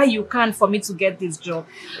whatever you can for me to get this job.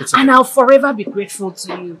 Okay. And I'll forever be grateful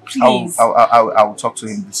to you. Please. I'll talk to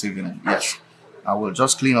him this evening. Yes. I will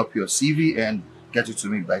just clean up your CV and get it to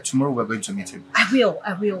me. By tomorrow, we're going to meet him. I will.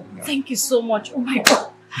 Yeah. Thank you so much. Oh my God.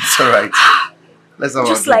 It's all right. Let's have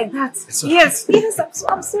just like that. Okay. Yes.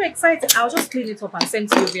 I'm so excited. I'll just clean it up and send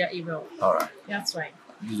to you via email. All right. That's right.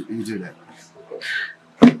 You do that.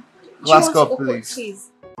 Glass cup, please.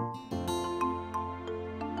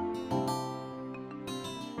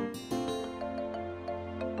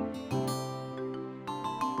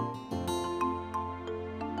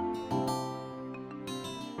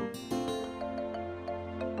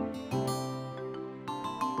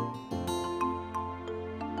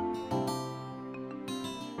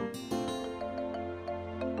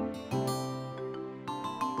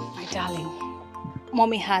 My darling,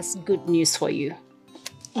 Mommy has good news for you.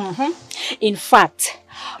 In fact,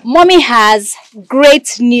 Mommy has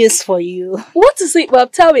great news for you. What is it? Well,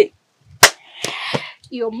 tell me.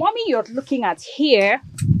 Your mommy you're looking at here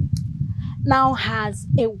now has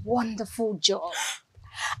a wonderful job.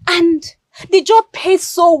 And the job pays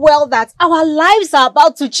so well that our lives are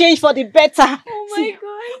about to change for the better. Oh my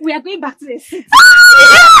God. We are going back to the city.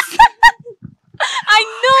 Yes! I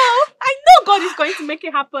know God is going to make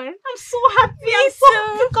it happen. I'm so happy. I'm so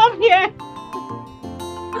happy to come here.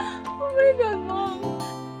 Oh my God, Mom.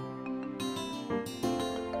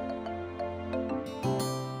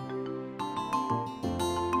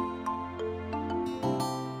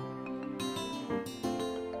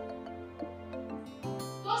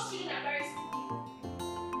 Those children are very stupid.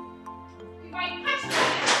 If I catch them,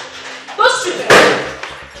 those children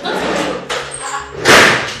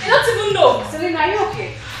they don't even know. Selena, are you okay?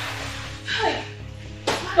 Hi.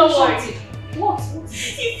 Don't worry. What?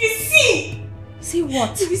 If you see. See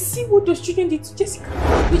what? If you see what those children did to Jessica.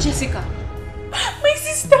 Who Jessica? My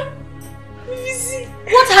sister. If you see.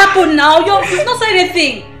 What happened now? You've not said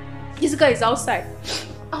anything. Jessica is outside.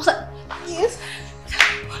 Outside? Yes.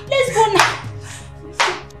 Let's go now.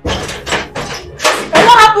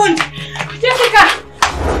 What happened? Jessica!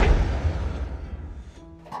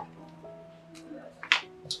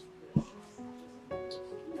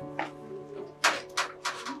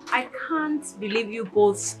 I can't believe you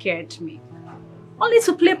both scared me. Only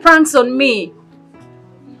to play pranks on me.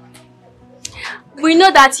 We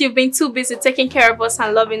know that you've been too busy taking care of us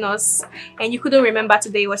and loving us, and you couldn't remember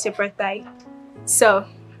today was your birthday. So,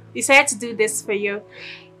 we decided to do this for you.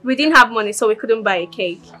 We didn't have money, so we couldn't buy a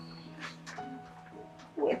cake.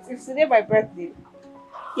 Wait, it's today my birthday?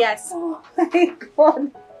 Yes. Oh my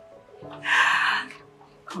God.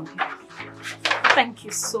 Come here. Thank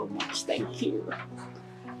you so much. Thank you.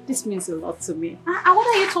 This means a lot to me. And what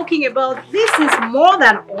are you talking about? This is more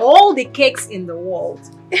than all the cakes in the world.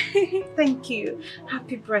 Thank you.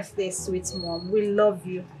 Happy birthday, sweet mom. We love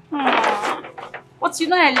you. But you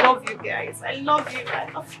know I love you guys. I love you.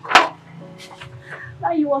 I love you.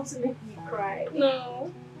 Now you want to make me cry.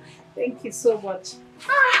 No. Thank you so much.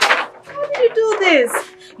 How did you do this?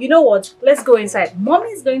 You know what? Let's go inside. Mommy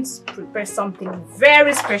is going to prepare something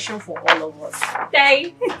very special for all of us.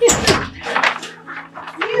 Okay.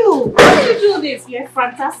 You! How did you do this? You're a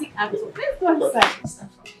fantastic actor. Let's go inside.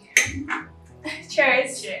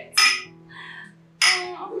 Cheers. Cheers.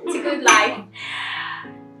 It's a good life.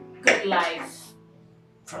 Good life.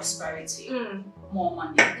 Prosperity. More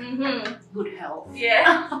money. Good health.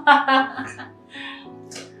 Yeah.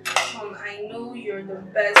 I know you're the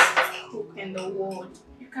best cook in the world.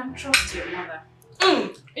 You can trust your mother.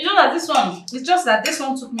 It's just that this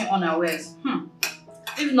one took me unawares.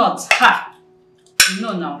 If not,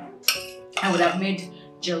 no. I would have made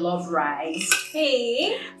jollof rice.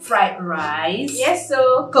 Hey. Fried rice. Yes,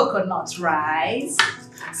 so. Coconut rice.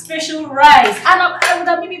 Special rice. And I would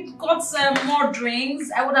have maybe got more drinks.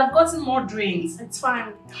 I would have gotten more drinks. It's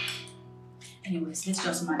fine. Anyways, let's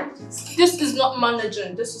just manage this. This is not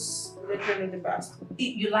managing. This is literally the best.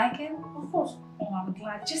 You like it? Of course. Oh, I'm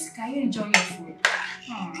glad. Jessica, you enjoy your food.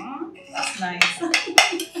 That's nice.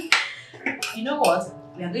 You know what?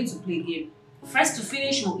 We are going to play a game. First to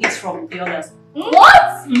finish will eat from the others.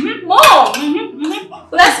 What? Mom!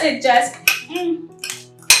 Let's eat, Jess. Mom,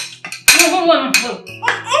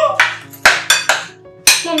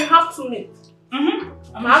 you have to meet.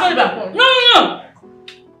 I'm the celebrant. No.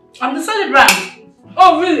 I'm the celebrant.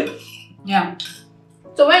 Oh, really? Yeah.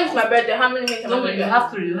 So when is my birthday? How many minutes am I No, going you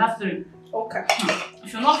have three. You have three. Okay.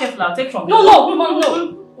 If you're not careful, I'll take from you. No, Mom,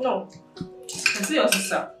 no. Can see your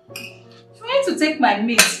sister. You need to take my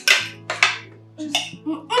meat.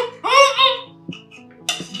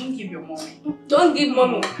 Don't give your mommy. Don't give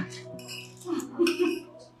mommy.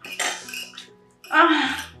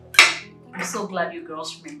 I'm so glad you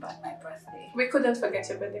girls remembered my birthday. We couldn't forget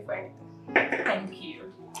your birthday for anything. Thank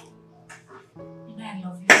you. You know I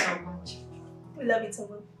love you so much. We love you too,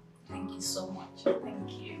 Mom. Thank you so much.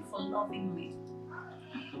 Thank you for loving me.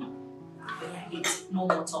 But I eat. No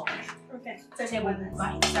more talking. Okay. Table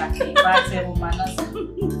manners. Exactly. Bad table manners.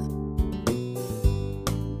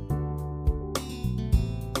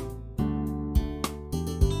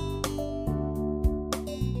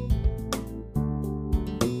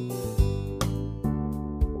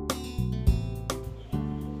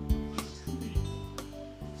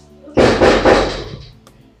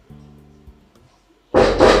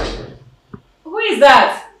 Who is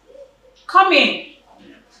that? Come in.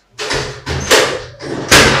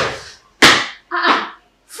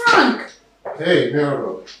 Frank! Hey,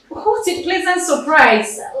 Miracle. What a pleasant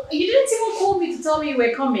surprise. You didn't even call me to tell me you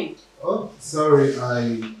were coming. Oh, sorry,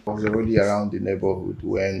 I was already around the neighborhood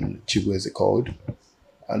when Chibweze called.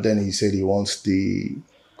 And then he said he wants the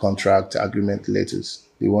contract agreement letters,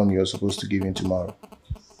 the one you're supposed to give him tomorrow.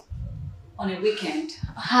 On a weekend?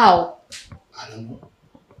 How? I don't know.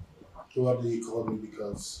 Probably he called me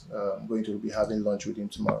because I'm going to be having lunch with him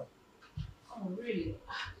tomorrow. Oh, really?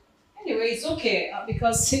 Anyway, it's okay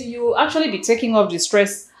because you actually be taking off the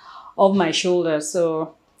stress off my shoulders.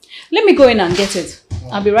 So let me go in and get it.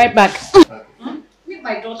 I'll be right back. Okay. Meet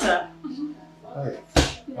my daughter. Hi.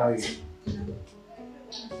 How are you?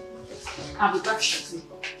 I'll be back shortly.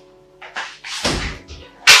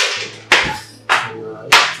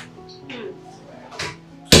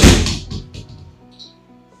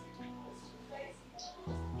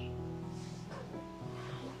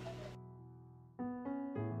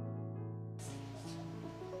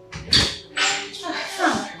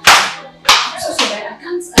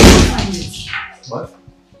 What?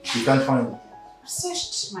 You can't find it? I've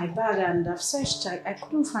searched my bag and I've searched, I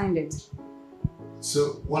couldn't find it.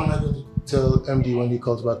 So, what am I going to tell MD when he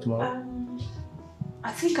calls back tomorrow?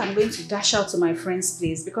 I think I'm going to dash out to my friend's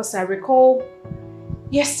place because I recall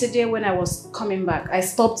yesterday when I was coming back, I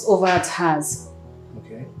stopped over at hers.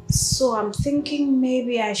 Okay. So I'm thinking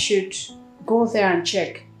maybe I should go there and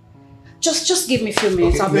check. Just give me a few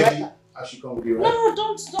minutes, Okay, I'll be right back. I should come with you, right? No,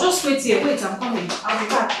 don't. Just wait here. Wait, I'm coming. I'll be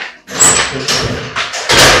back.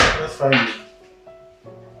 That's fine.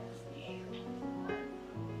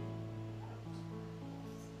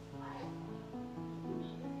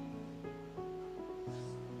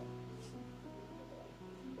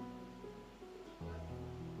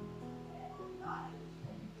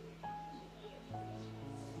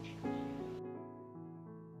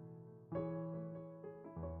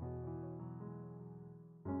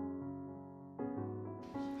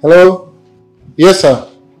 Hello? Yes, sir.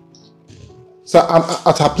 Sir, I'm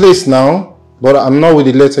at her place now, but I'm not with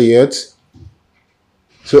the letter yet.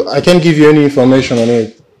 So I can't give you any information on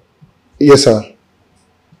it. Yes, sir.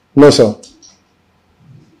 No, sir.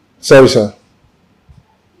 Sorry, sir.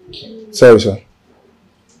 Sorry, sir.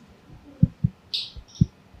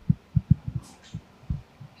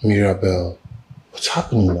 Mirabelle, what's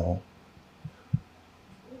happening now?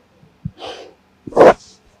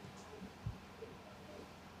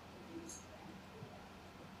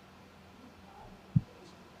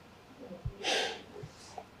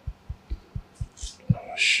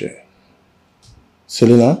 Shit.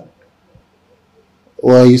 Selena,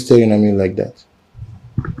 why are you staring at me like that?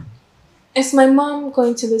 Is my mom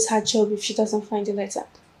going to lose her job if she doesn't find the letter?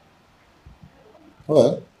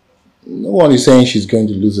 Well, no one is saying she's going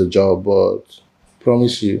to lose her job, but I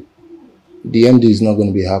promise you, the MD is not going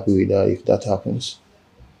to be happy with her if that happens.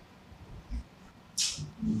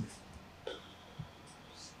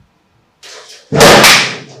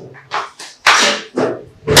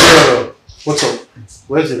 What's up?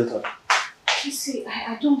 Where's the letter? You see,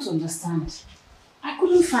 I don't understand. I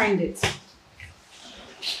couldn't find it.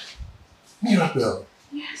 Mirabel.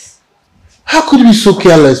 Yes. How could you be so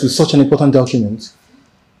careless with such an important document?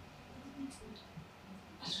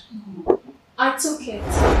 I took it.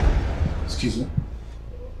 Excuse me?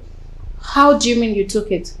 How do you mean you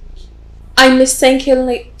took it? I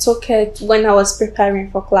mistakenly took it when I was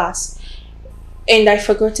preparing for class. And I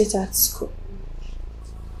forgot it at school.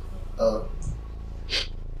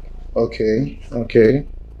 Okay.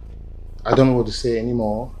 I don't know what to say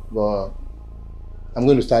anymore, but I'm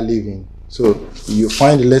going to start leaving. So you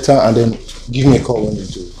find the letter and then give me a call when you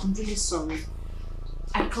do. I'm really sorry.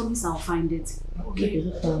 I promise I'll find it. Okay?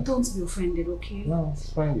 Don't be offended, okay? No,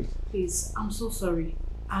 find it. Please, I'm so sorry.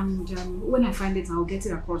 And when I find it, I'll get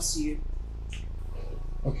it across to you.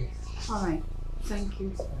 Okay. Alright. Thank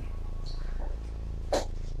you.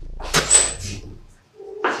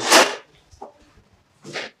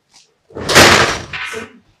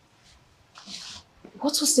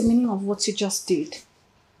 What was the meaning of what you just did?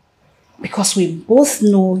 Because we both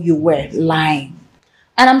know you were lying.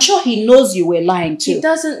 And I'm sure he knows you were lying too. He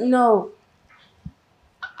doesn't know.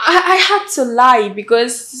 I had to lie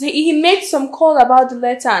because he made some call about the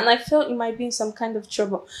letter and I felt it might be in some kind of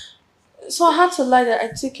trouble. So I had to lie that I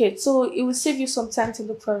took it. So it will save you some time to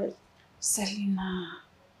look for it. Selena,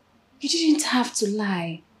 you didn't have to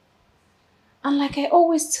lie. And like I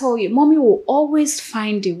always tell you, mommy will always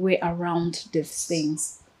find a way around these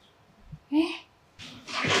things. Eh?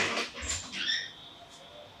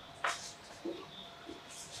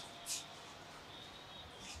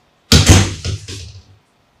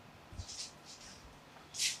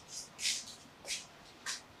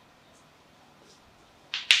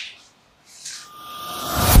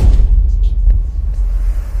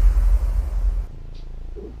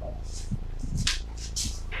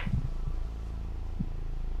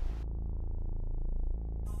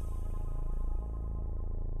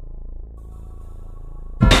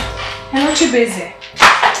 I'm not too busy.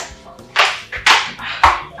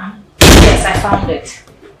 Yes, I found it.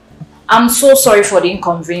 I'm so sorry for the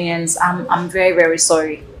inconvenience. I'm very, very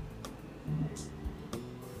sorry.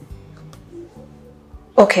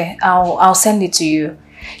 Okay, I'll send it to you.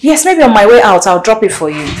 Yes, maybe on my way out, I'll drop it for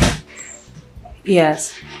you.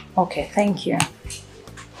 Yes. Okay, thank you.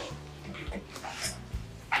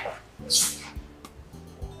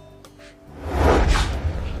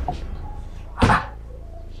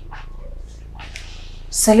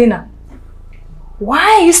 Selena, why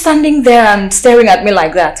are you standing there and staring at me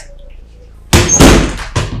like that?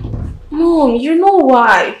 Mom, you know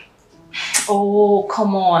why. Oh,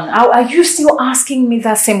 come on. Are you still asking me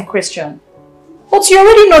that same question? But you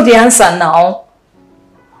already know the answer now.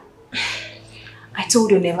 I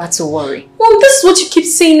told you never to worry. Mom, this is what you keep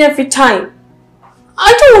saying every time.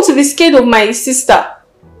 I don't want to be scared of my sister.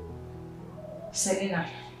 Selena,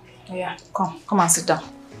 oh yeah, come and sit down.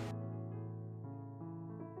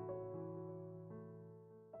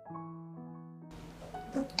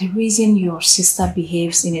 The reason your sister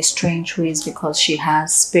behaves in a strange way is because she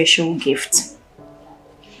has special gift.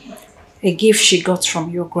 A gift she got from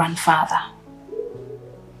your grandfather.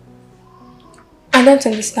 I don't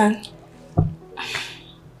understand.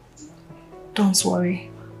 Don't worry.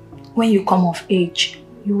 When you come of age,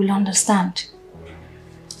 you will understand.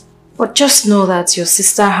 But just know that your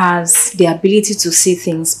sister has the ability to see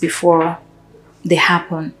things before they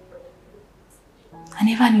happen. I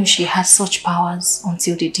never knew she had such powers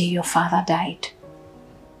until the day your father died.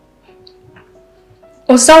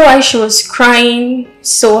 Was that why she was crying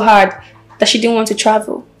so hard that she didn't want to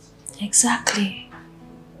travel? Exactly.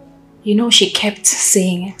 You know, she kept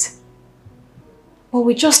saying it. But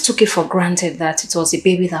we just took it for granted that it was the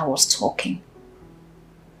baby that was talking.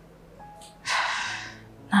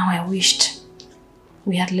 Now I wished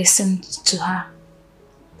we had listened to her.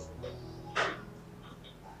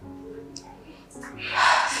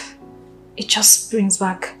 It just brings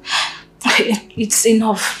back... It's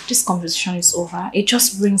enough. This conversation is over. It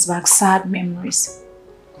just brings back sad memories.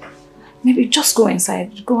 Maybe just go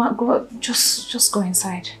inside. Just go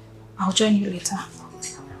inside. I'll join you later.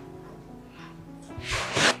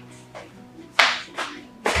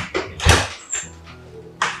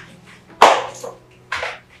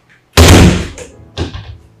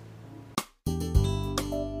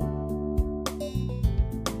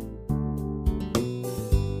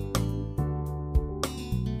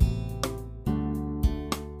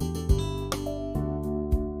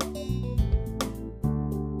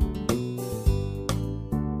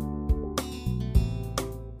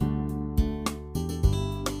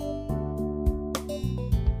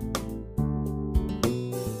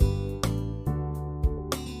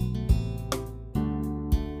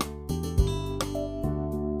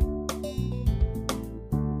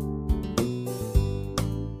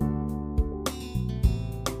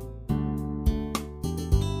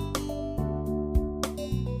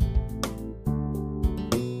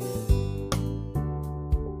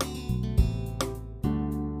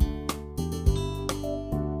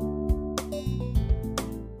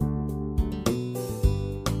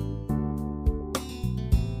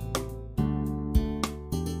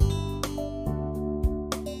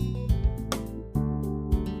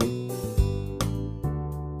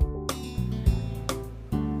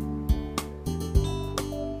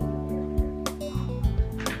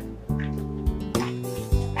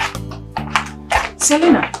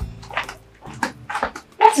 Selena,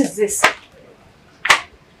 what is this?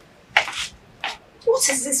 What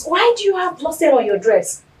is this? Why do you have blood on your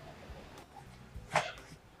dress?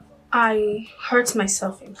 I hurt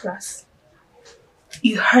myself in class.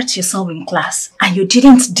 You hurt yourself in class and you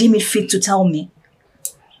didn't deem it fit to tell me.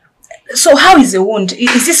 So how is the wound?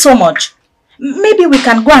 Is it so much? Maybe we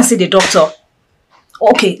can go and see the doctor.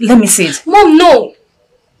 Okay, let me see it. Mom, no!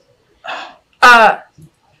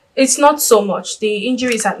 It's not so much. The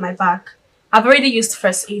injury is at my back. I've already used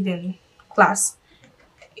first aid in class.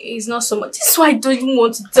 It's not so much. This is why I don't even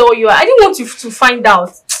want to tell you. I didn't want you to find out.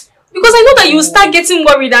 Because I know that you will start getting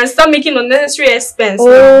worried and start making unnecessary expense.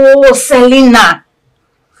 Oh, Selena.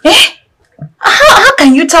 Eh? How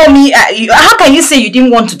can you tell me? How can you say you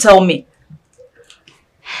didn't want to tell me?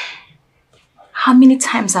 How many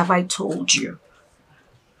times have I told you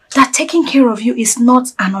that taking care of you is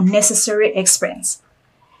not an unnecessary expense?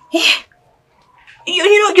 Eh?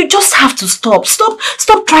 You just have to stop.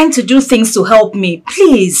 Stop trying to do things to help me.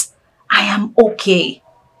 Please. I am okay.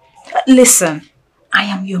 Listen, I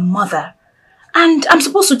am your mother. And I'm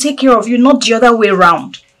supposed to take care of you, not the other way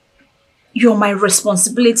around. You're my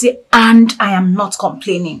responsibility and I am not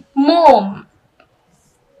complaining. Mom,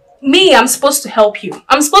 I'm supposed to help you.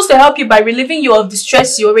 I'm supposed to help you by relieving you of the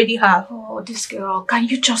stress you already have. Oh, this girl, can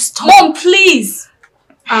you just stop? Mom, please.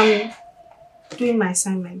 I'm doing my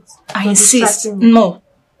assignment. I insist. No.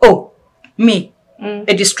 Oh, me.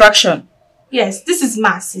 A distraction. Yes, this is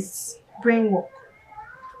maths. It's brain work.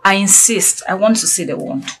 I insist. I want to see the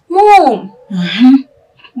wound. Mom.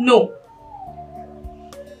 No.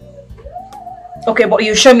 Okay, but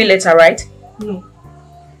you show me later, right? No.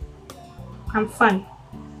 I'm fine.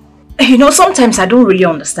 You know, sometimes I don't really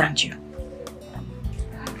understand you.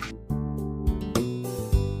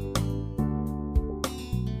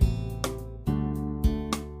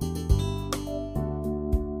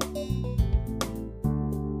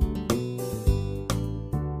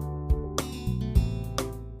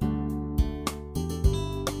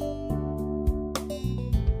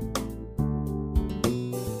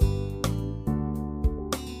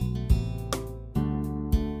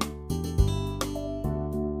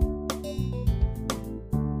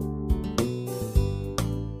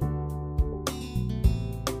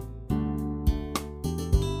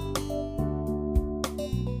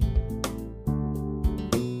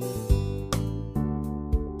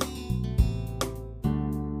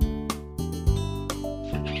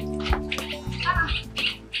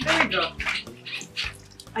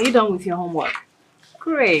 Are you done with your homework?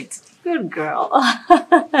 Great. Good girl.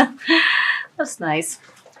 That's nice.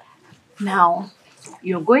 Now,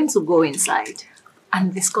 you're going to go inside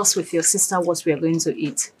and discuss with your sister what we are going to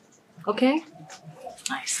eat. Okay?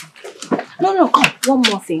 Nice. No, come. One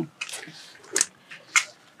more thing.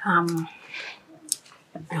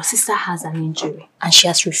 Your sister has an injury and she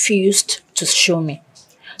has refused to show me.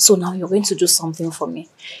 So now you're going to do something for me.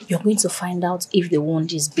 You're going to find out if the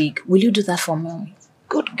wound is big. Will you do that for me?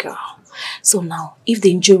 Good girl. So now, if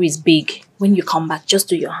the injury is big, when you come back, just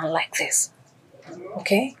do your hand like this.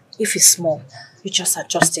 Okay? If it's small, you just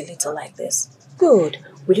adjust a little like this. Good.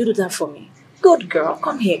 Will you do that for me? Good girl.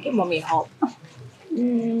 Come here. Give mommy a hug.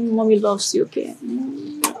 Mommy loves you, okay?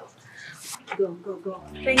 Go.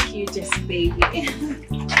 Thank you, Jess, baby.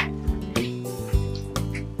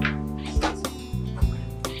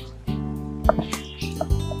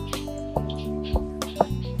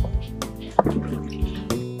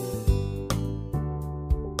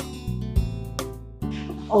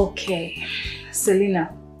 Okay,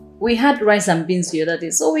 Selena, we had rice and beans the other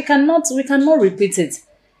day, so we cannot repeat it.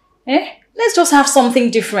 Eh? Let's just have something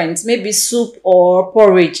different, maybe soup or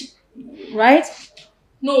porridge, right?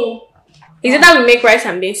 No. Is it that we make rice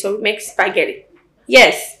and beans or we make spaghetti?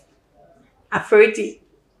 Yes. I've already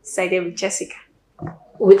decided with Jessica.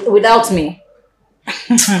 Without me?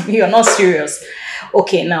 You're not serious.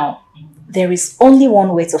 Okay, now, there is only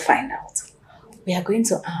one way to find out. We are going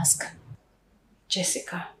to ask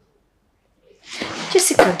Jessica.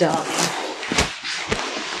 Jessica, darling,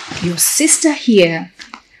 your sister here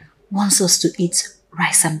wants us to eat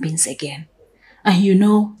rice and beans again. And you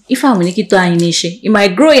know, if I'm going to eat it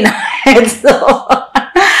might grow in her head. So,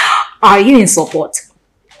 are you in support?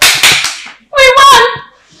 We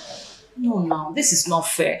won! No, this is not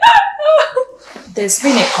fair. There's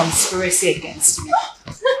been a conspiracy against me.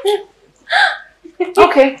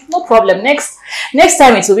 Okay, no problem. Next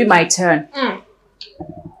time it will be my turn.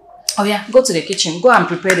 Oh yeah, go to the kitchen. Go and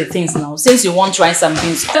prepare the things now. Since you want rice and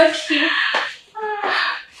beans. Okay.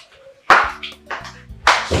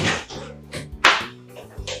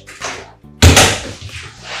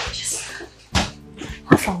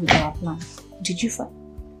 I found our plan. Did you find?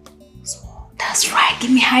 That's right.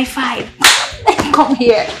 Give me a high five. Come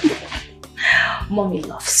here. Mommy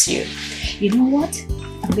loves you. You know what?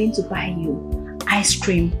 I'm going to buy you ice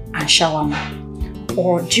cream and shawarma.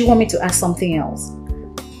 Or do you want me to add something else?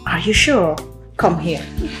 Are you sure? Come here.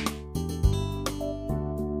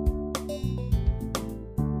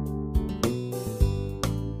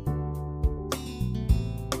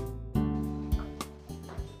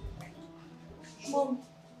 Mom,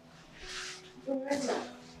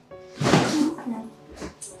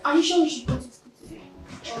 are you sure we should go to school today?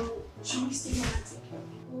 Or should we stay home and take care?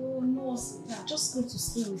 Oh no, just go to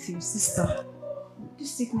school with your sister.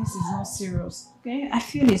 This sickness is not serious, okay? I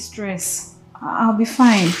feel the stress. I'll be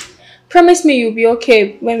fine. Promise me you'll be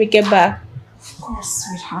okay when we get back. Of course,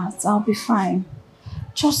 sweetheart. I'll be fine.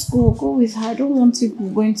 Just go with her. I don't want you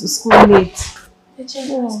going to school late.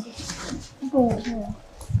 Go.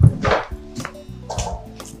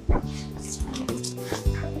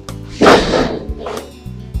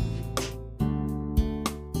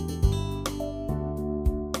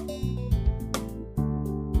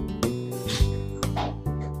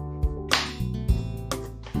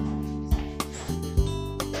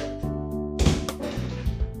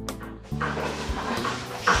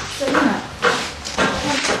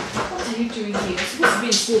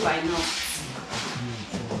 By now.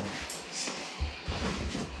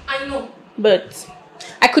 I know, but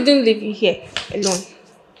I couldn't leave you here alone.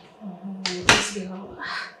 Oh, this girl.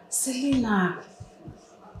 Selena,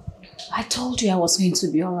 I told you I was going to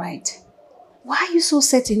be alright. Why are you so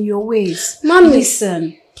set in your ways? Mommy.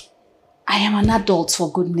 Listen, I am an adult for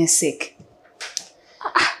goodness sake.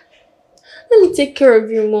 Let me take care of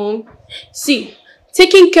you, Mom. See,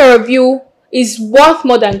 taking care of you is worth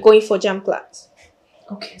more than going for jam class.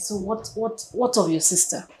 Okay, so what of your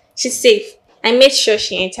sister? She's safe. I made sure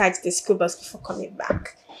she entered the school bus before coming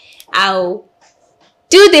back. I'll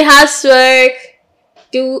do the housework,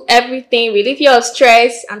 do everything, relieve you of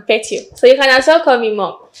stress, and pet you. So you can as well call me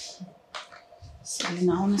Mom.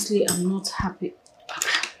 Selena, honestly, I'm not happy.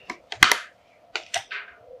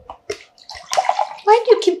 Why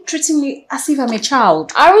do you keep treating me as if I'm a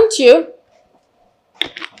child? Aren't you?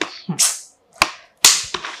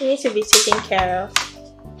 You need to be taken care of.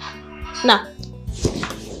 Now,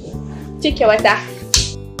 take your water.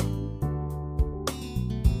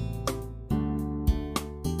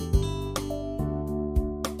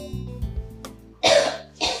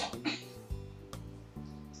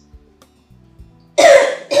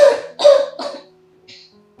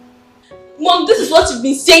 Mom, this is what you've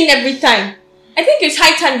been saying every time. I think it's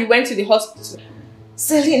high time you went to the hospital.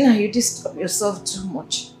 Selena, you disturb yourself too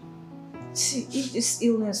much. See, if this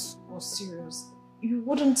illness was serious, you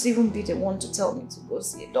wouldn't even be the one to tell me to go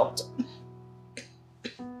see a doctor.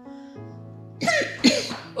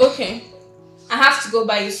 Okay. I have to go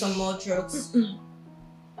buy you some more drugs.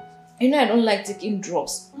 You know I don't like taking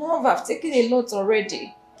drugs. Mom, I've taken a lot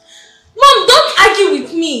already. Mom, don't argue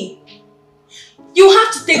with me. You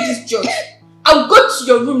have to take this drug. I'll go to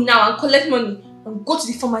your room now and collect money and go to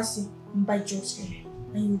the pharmacy and buy drugs for you.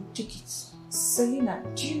 And you take it. Selena,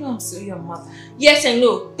 do you know I'm still your mother? Yes, I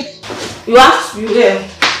know. You have to be there.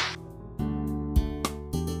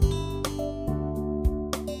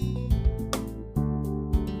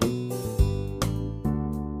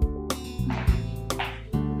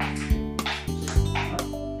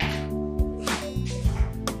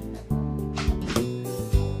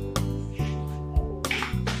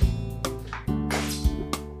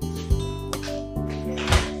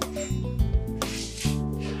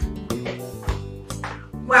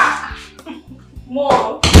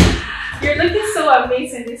 Mom, you're looking so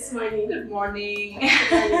amazing this morning. Good morning.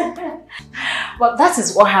 But that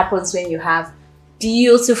is what happens when you have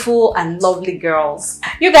beautiful and lovely girls.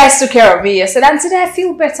 You guys took care of me yesterday and today I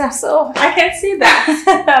feel better, so I can see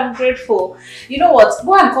that. I'm grateful. You know what?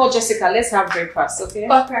 Go and call Jessica. Let's have breakfast, okay?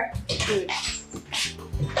 Okay. Good.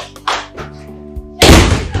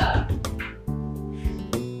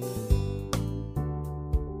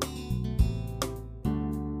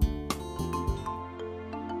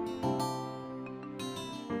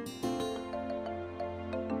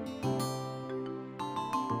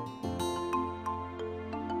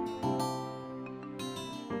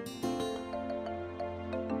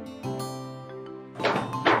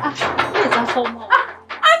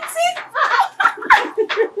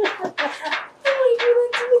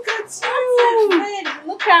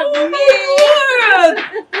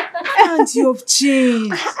 You've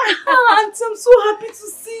changed. Auntie, I'm so happy to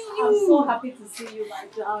see you. I'm so happy to see you, my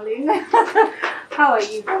darling. How are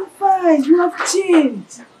you? I'm fine. You have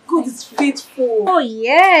changed. God is faithful. Oh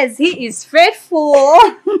yes, he is faithful.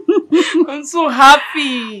 I'm so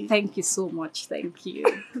happy. Thank you so much. Thank you.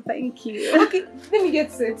 Thank you. Okay, let me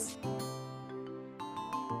get set.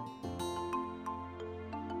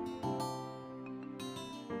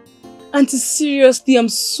 Auntie, seriously, I'm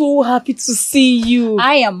so happy to see you.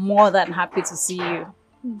 I am more than happy to see you.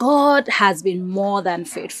 God has been more than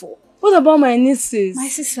faithful. What about my nieces? My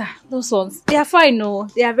sister, those ones, they are fine, no?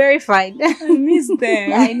 They are very fine. I miss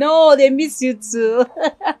them. I know, they miss you too.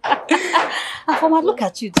 Afoma, look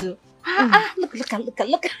at you too.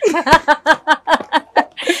 Look.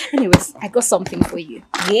 Anyways, I got something for you.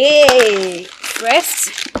 Yay!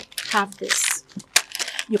 First, have this.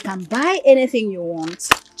 You can buy anything you want.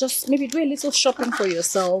 Just maybe do a little shopping for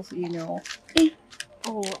yourself, you know.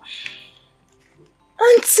 Oh.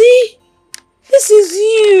 Auntie! This is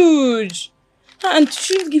huge! And you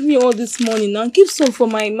should give me all this money now and keep some for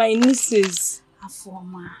my nieces.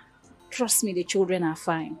 Afoma, trust me, the children are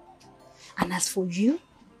fine. And as for you,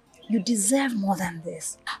 you deserve more than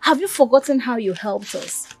this. Have you forgotten how you helped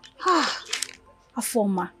us?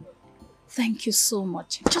 Afoma, thank you so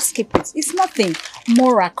much. Just keep it. It's nothing.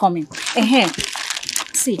 More are coming.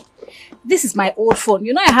 See, this is my old phone.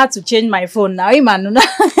 You know I had to change my phone now, Imanuna.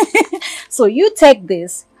 So you take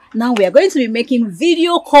this. Now we are going to be making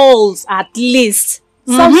video calls at least.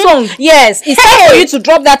 Samsung? Yes. It's time for you to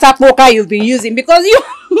drop that Apoca you've been using because you...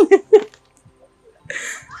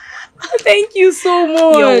 Thank you so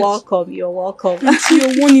much. You're welcome. You're welcome.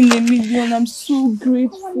 You're 1 in a million. I'm so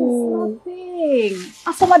grateful. Nothing.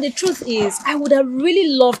 Afoma, the truth is, I would have really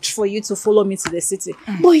loved for you to follow me to the city.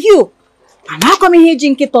 But you, I'm not coming here,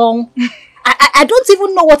 Jinkitong. I don't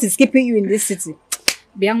even know what is keeping you in this city.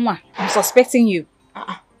 Biangwa, I'm suspecting you.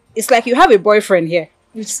 It's like you have a boyfriend here.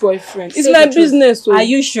 Which boyfriend? It's my business. So. Are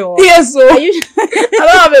you sure? Yes, so. I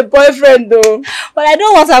don't have a boyfriend though. But I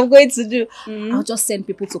know what I'm going to do. I'll just send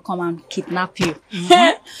people to come and kidnap you.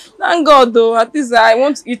 Thank God though. At least I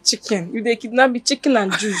want to eat chicken. If they kidnap me, chicken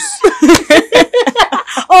and juice.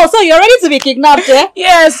 Oh, so you're ready to be kidnapped, eh?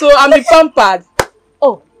 Yeah, so I'm a pampered.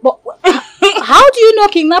 Oh, but how do you know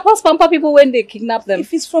kidnappers pamper people when they kidnap them?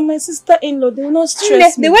 If it's from my sister-in-law, they will not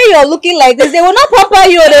stress me. The way you're looking like this, they will not pamper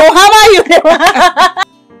you, they will hammer you.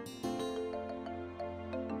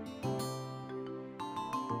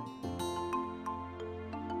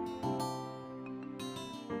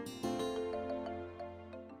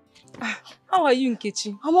 How are you,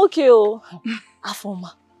 Nkechi? I'm okay, oh.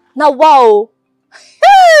 Afoma. Now, wow.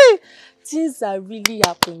 Hey! Things are really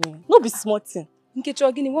happening. No be small thing. Nkechi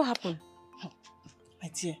Ogini, what happened? My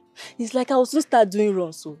dear, it's like I was to start doing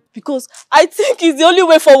wrong, so because I think it's the only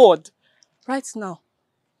way forward. Right now.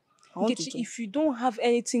 Nkechi, if you don't have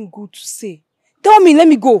anything good to say, tell me, let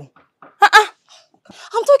me go.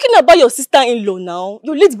 I'm talking about your sister-in-law now,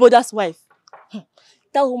 your late brother's wife.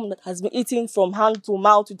 That woman that has been eating from hand to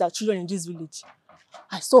mouth with her children in this village.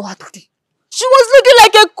 I saw her today. She was looking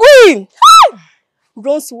like a queen.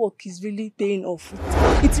 Ron's work is really paying off.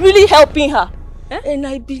 It's really helping her. And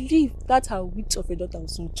I believe that her witch of a daughter will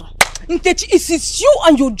soon join. Nkechi, it is you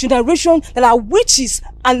and your generation that are witches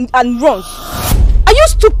and wrong. Are you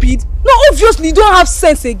stupid? No, obviously you don't have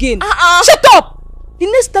sense again. Shut up! The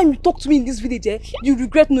next time you talk to me in this village, you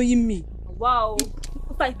regret knowing me. Wow.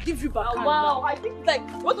 If I give you back. Wow, I think it's like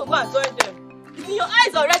you want to go and join them. It's in your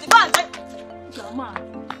eyes already. Go and join. Come on.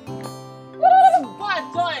 Go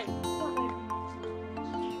and join.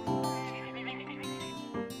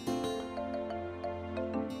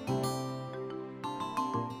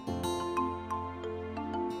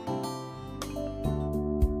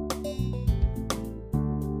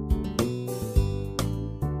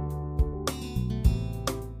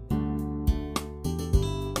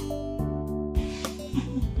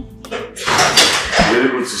 Really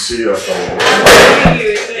good to see you after all. Thank you,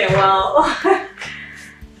 it's been a while.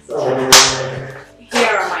 So,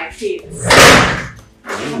 here are my kids.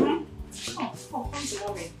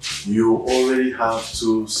 You already have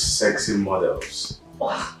 2 sexy models.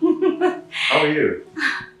 How are you?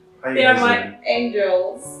 They are my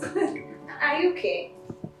angels. Are you okay?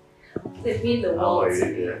 They mean the world. How are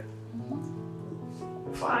you, dear?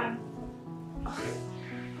 Fine.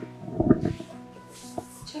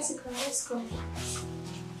 Jessica, let's go.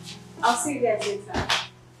 I'll see you guys later.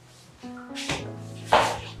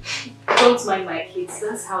 Don't mind my kids.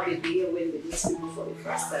 That's how they behave when they meet people for the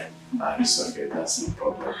first time. It's okay, that's no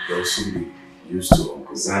problem. They'll soon be used to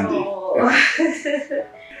Uncle Sandy. Oh.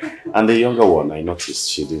 And the younger one, I noticed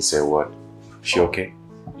she didn't say a word. She okay?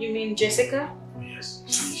 You mean Jessica? Yes,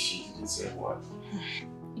 she didn't say a word.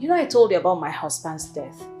 You know I told you about my husband's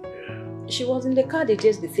death. Yeah. She was in the car the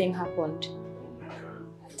day the thing happened.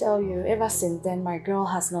 tell you, ever since then, my girl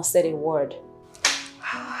has not said a word.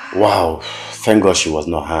 Wow, thank God she was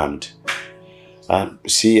not harmed.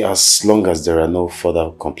 See, as long as there are no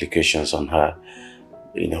further complications on her,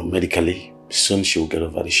 medically, soon she will get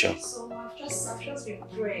over the shock. So I've just been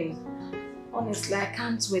praying. Honestly, I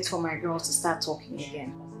can't wait for my girl to start talking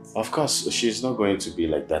again. Of course, she's not going to be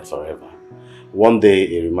like that forever. One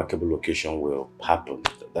day, a remarkable occasion will happen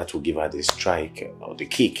that will give her the strike or the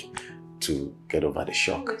kick to get over the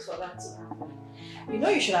shock. Wait for that to happen. You know,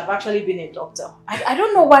 you should have actually been a doctor. I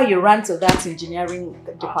don't know why you ran to that engineering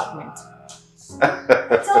department.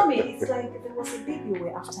 Tell me, it's like there was a baby you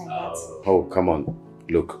were after in that. Oh, come on.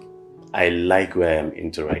 Look, I like where I'm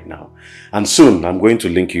into right now. And soon, I'm going to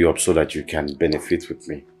link you up so that you can benefit with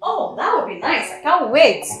me. Oh, that would be nice. I can't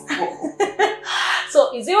wait.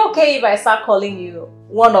 So, is it okay if I start calling you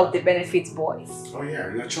one of the benefit boys? Oh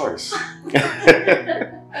yeah, your choice.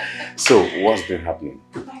 So, what's been happening?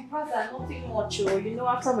 My brother, nothing much. You know,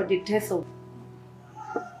 after the death of...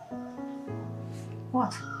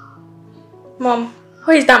 What? Mom,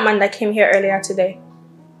 who is that man that came here earlier today?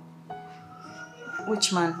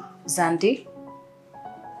 Which man? Zandi?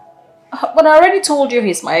 But I already told you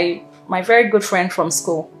he's my very good friend from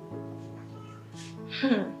school.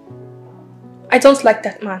 I don't like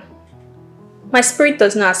that man. My spirit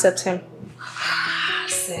does not accept him.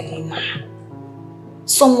 Selena.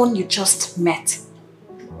 Someone you just met.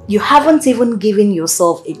 You haven't even given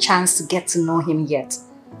yourself a chance to get to know him yet.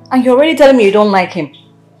 And you're already telling me you don't like him.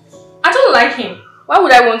 I don't like him. Why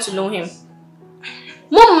would I want to know him?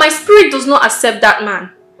 Mom, my spirit does not accept that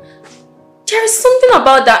man. There is something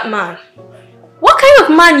about that man. What kind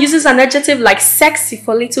of man uses an adjective like sexy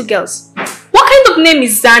for little girls? What kind of name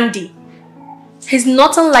is Zandi? He's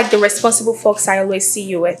not unlike the responsible folks I always see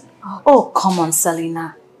you with. Oh, come on,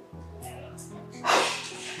 Selena.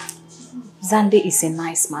 Zandi is a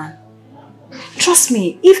nice man. Trust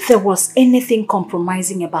me, if there was anything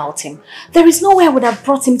compromising about him, there is no way I would have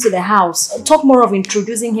brought him to the house. Talk more of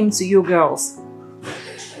introducing him to you girls.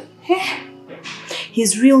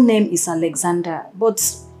 His real name is Alexander,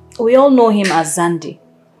 but we all know him as Zandi.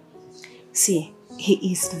 See,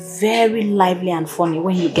 he is very lively and funny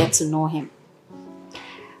when you get to know him.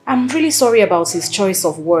 I'm really sorry about his choice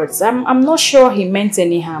of words. I'm not sure he meant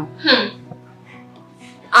any harm.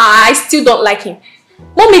 I still don't like him.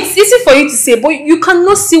 Mom, it's easy for you to say, but you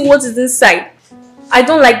cannot see what is inside. I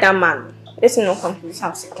don't like that man. Let's not come to this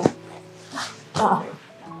house again.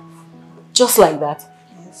 Just like that?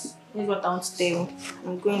 Yes. Here's what I want to tell you.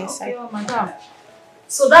 I'm going inside. Okay, madam.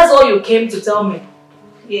 So that's all you came to tell me?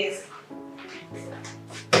 Yes.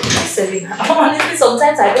 Selena, honestly,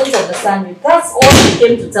 sometimes I don't understand you. That's all you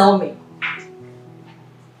came to tell me.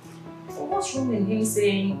 So what's wrong in him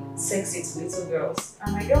saying sexy to little girls?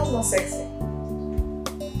 And my girl's not sexy.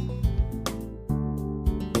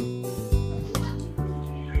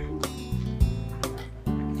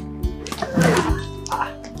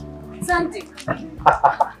 Sandy.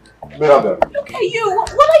 Look at you.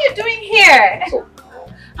 What are you doing here?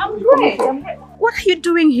 I'm great. What are you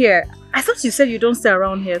doing here? I thought you said you don't stay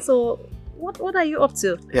around here. So what are you up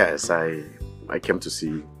to? Yes, I came to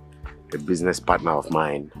see a business partner of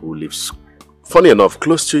mine who lives, funny enough,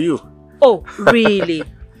 close to you. Oh, really?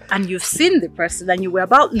 And you've seen the person and you were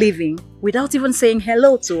about leaving without even saying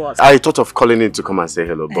hello to us. I thought of calling in to come and say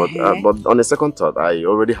hello, but on a second thought, I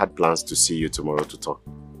already had plans to see you tomorrow to talk.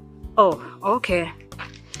 Oh, okay.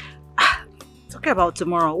 Talking about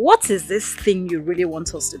tomorrow, what is this thing you really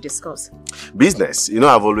want us to discuss? Business. You know,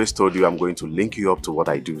 I've always told you I'm going to link you up to what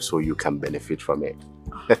I do so you can benefit from it.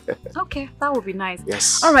 Okay, that would be nice.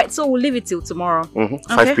 Yes. All right, so we'll leave it till tomorrow.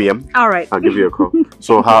 5 p.m. All right. I'll give you a call.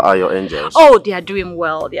 So how are your angels? Oh, they are doing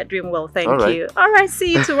well. They are doing well. Thank you. All right,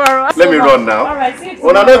 see you tomorrow. Let me run now. All right, see you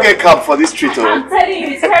tomorrow. Well, I don't get cab for this treat. I'm telling you,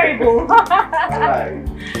 it's terrible. All right.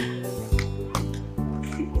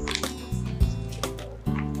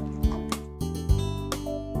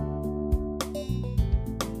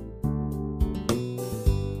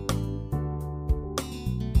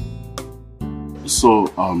 So,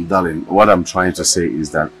 darling, what I'm trying to say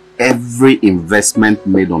is that every investment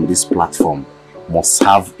made on this platform must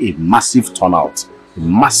have a massive turnout, a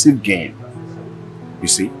massive gain. You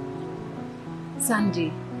see?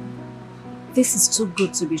 Sandy, this is too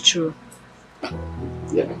good to be true.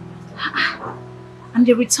 Yeah. And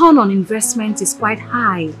the return on investment is quite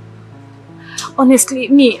high.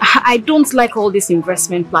 Honestly, I don't like all these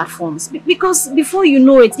investment platforms because before you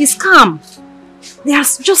know it, it's scam. There are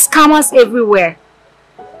just scammers everywhere.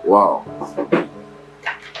 Wow.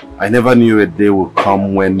 I never knew a day would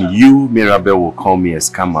come when you, Mirabel, will call me a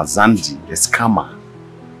scammer. Zandi, a scammer.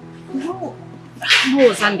 No,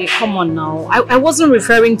 No, Sandy, come on now. I wasn't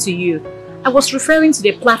referring to you. I was referring to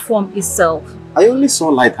the platform itself. I only saw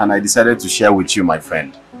light and I decided to share with you, my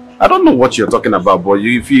friend. I don't know what you're talking about, but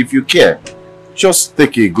if you care, just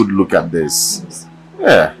take a good look at this.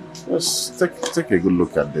 Yeah, just take a good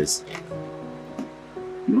look at this.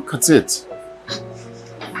 Look at it.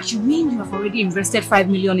 You mean you have already invested 5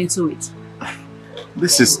 million into it?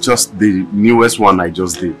 This is just the newest one I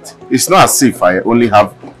just did. It's not as if I only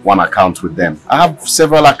have one account with them. I have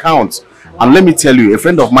several accounts. And let me tell you, a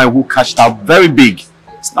friend of mine who cashed out very big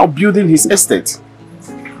is now building his estate.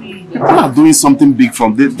 People are doing something big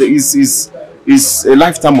from this. Is a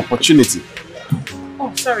lifetime opportunity.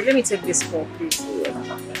 Oh, sorry. Let me take this call, please.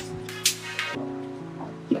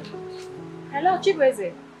 Hello,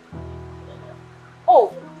 Chibweze.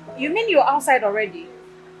 Oh, you mean you're outside already?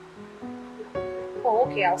 Oh,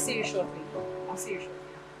 okay. I'll see you shortly.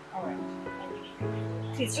 All right.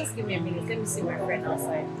 Please, just give me a minute. Let me see my friend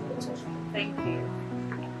outside. Thank you.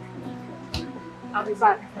 I'll be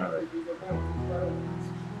back. All right.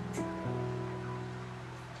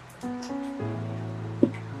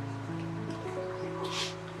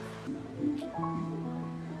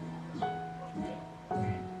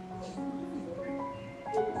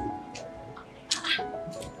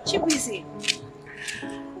 Chibweze,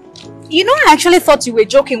 you know, I actually thought you were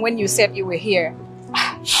joking when you said you were here.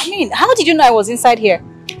 I mean, how did you know I was inside here?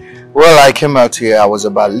 Well, I came out here. I was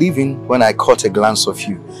about leaving when I caught a glance of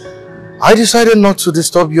you. I decided not to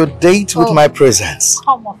disturb your date with my presence.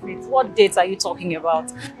 Come off it. What date are you talking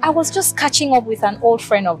about? I was just catching up with an old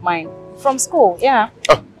friend of mine from school, yeah.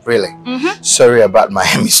 Oh, really? Sorry about my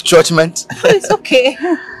misjudgment. Oh, it's okay.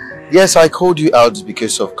 Yes, I called you out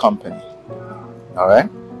because of company. Alright?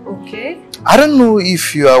 Okay. I don't know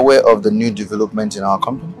if you are aware of the new development in our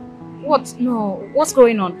company. What? No. What's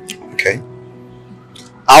going on? Okay.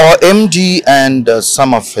 Our MD and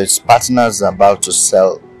some of his partners are about to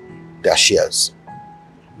sell their shares.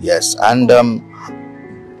 Yes, and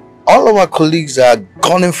all of our colleagues are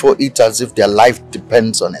gunning for it as if their life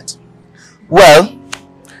depends on it. Well,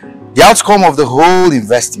 the outcome of the whole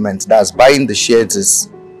investment, that's buying the shares, is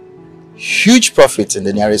huge profit in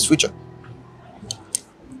the nearest future.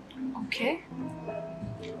 Okay.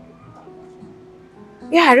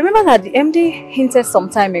 Yeah, I remember that the MD hinted some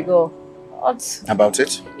time ago. What? About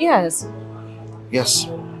it? Yes. Yes.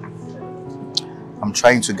 I'm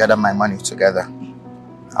trying to gather my money together.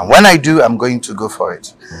 And when I do, I'm going to go for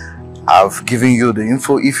it. I've given you the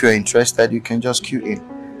info. If you're interested, you can just queue in.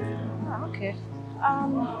 Oh, okay.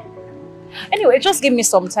 Anyway, just give me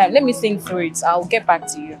some time. Let me think through it. I'll get back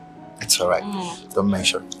to you. It's alright. Don't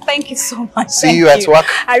mention. Thank you so much. See you at work.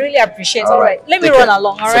 I really appreciate it. All Alright. Let me Take run care.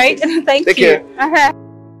 along, alright? Okay. Thank Take you. care.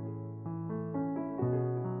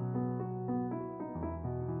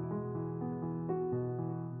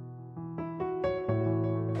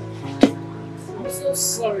 I'm so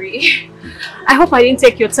sorry. I hope I didn't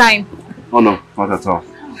take your time. Oh no, not at all.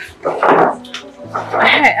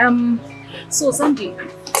 So Sandy,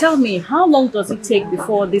 tell me, how long does it take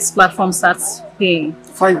before this platform starts paying?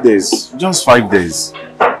 5 days, just 5 days.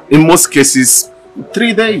 In most cases,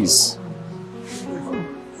 3 days.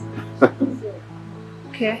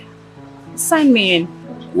 Okay. Sign me in.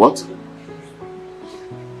 What?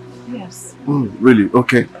 Yes. Really?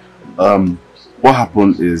 Okay. What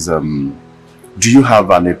happened is, do you have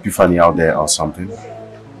an epiphany out there or something?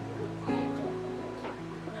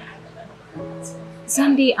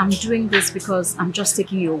 Sandy, I'm doing this because I'm just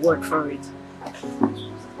taking your word for it.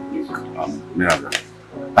 Miranda,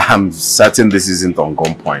 I'm certain this isn't on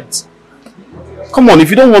gunpoint. Come on, if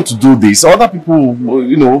you don't want to do this, other people,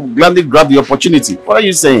 you know, gladly grab the opportunity. What are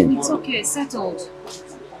you saying? It's okay, settled.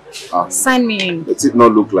 Sign me in. Let it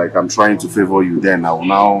not look like I'm trying to favor you, then I will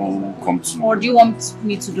now come to... Or do you want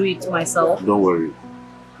me to do it myself? Don't worry.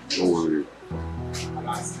 Don't worry.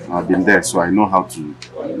 I've been there, so I know how to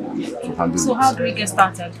handle it. So how do we get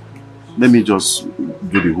started? Let me just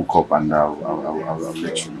do the hookup and I'll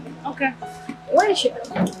let you know. Okay. Wait,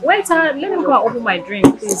 let me go and open my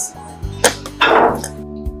drink, please.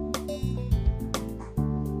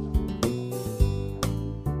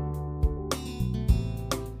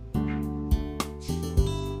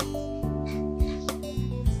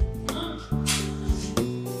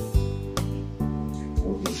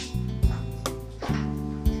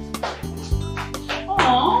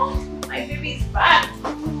 My baby is back.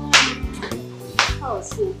 Oh,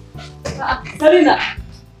 so. Karina.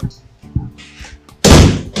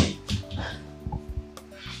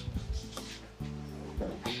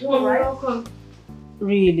 Mommy, welcome.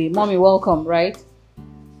 Really? Mommy, welcome, right?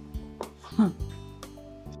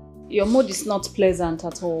 Your mood is not pleasant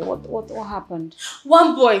at all. What happened?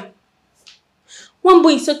 One boy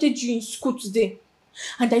insulted you in school today.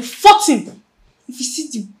 And I fought him. If you see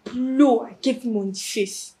the blow I gave him on the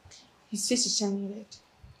face, his face is shining red.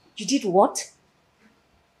 You did what?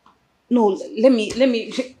 No, let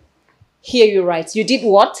me hear you right. You did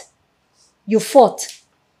what? You fought.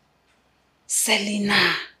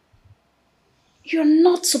 Selena, you're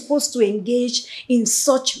not supposed to engage in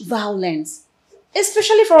such violence,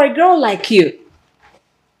 especially for a girl like you.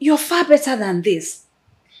 You're far better than this.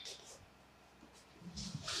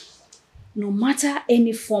 No matter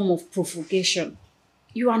any form of provocation,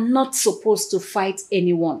 you are not supposed to fight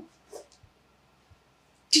anyone.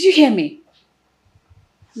 Did you hear me?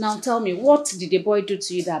 Now tell me, what did the boy do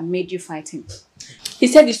to you that made you fight him? He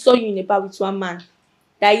said he saw you in a bar with one man.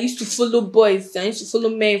 That used to follow boys and used to follow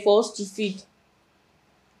men for us to feed.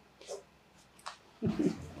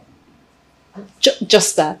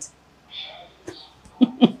 Just that.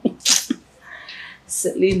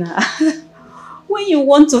 Selena, when you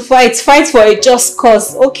want to fight for a just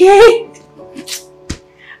cause, okay?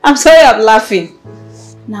 I'm sorry I'm laughing.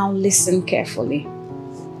 Now listen carefully.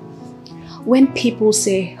 When people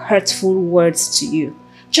say hurtful words to you,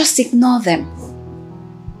 just ignore them.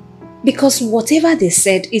 Because whatever they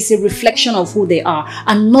said is a reflection of who they are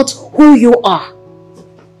and not who you are.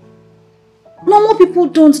 Normal people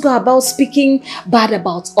don't go about speaking bad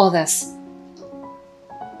about others.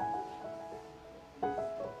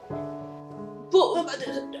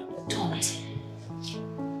 Don't.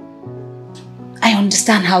 I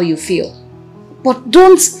understand how you feel. But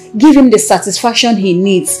don't give him the satisfaction he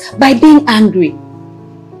needs by being angry.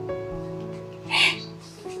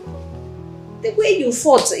 The way you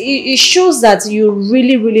fought, it shows that you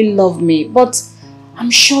really, really love me. But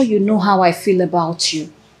I'm sure you know how I feel about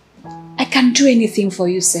you. I can do anything for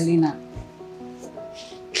you, Selena.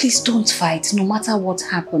 Please don't fight, no matter what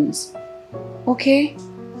happens. Okay?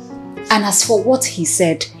 And as for what he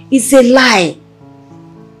said, it's a lie.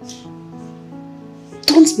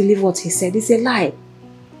 Don't believe what he said, it's a lie.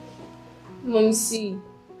 Mom, see,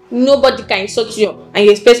 nobody can insult you and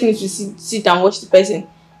you expect me to sit and watch the person.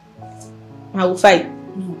 I will fight.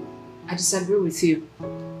 No, I disagree with you.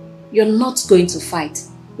 You're not going to fight.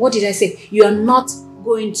 What did I say? You're not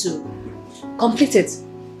going to complete it.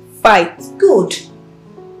 Fight. Good.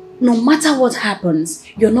 No matter what happens,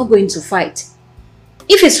 you're not going to fight.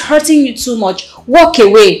 If it's hurting you too much, walk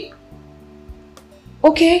away.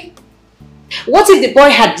 Okay? What if the boy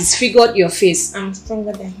had disfigured your face? I'm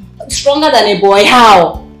stronger than him. Stronger than a boy?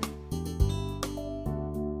 How?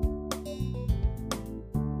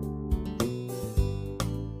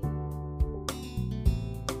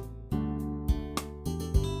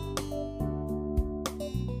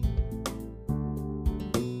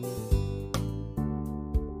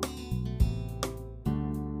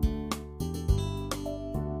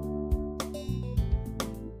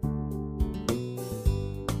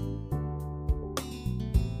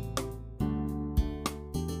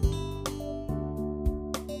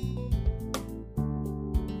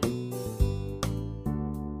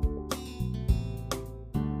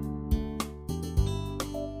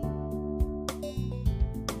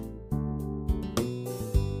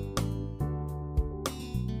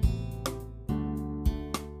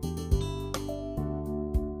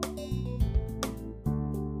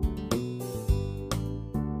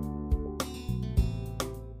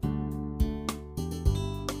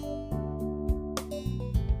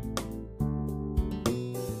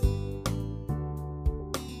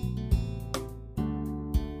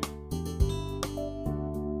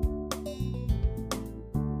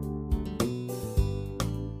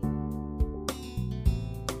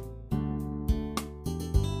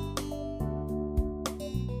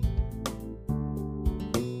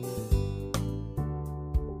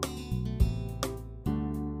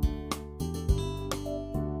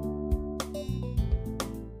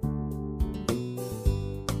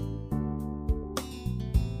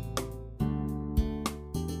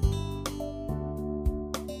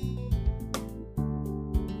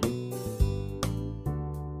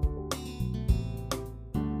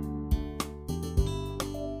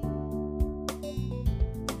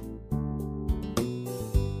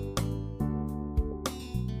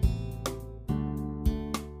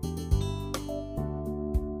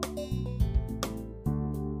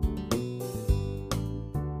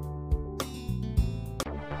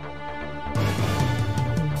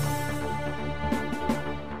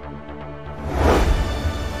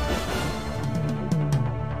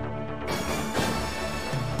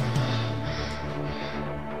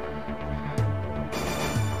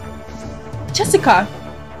 Jessica,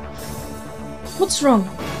 what's wrong?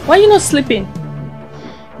 Why are you not sleeping?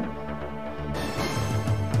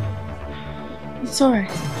 It's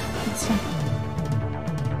alright. It's fine.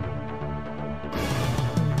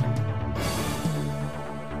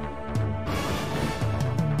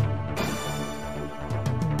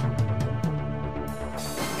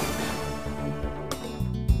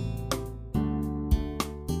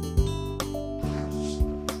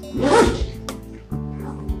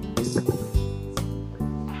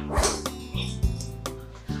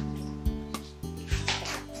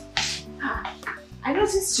 I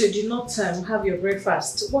noticed you did not have your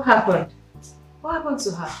breakfast. What happened? What happened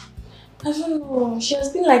to her? I don't know. She has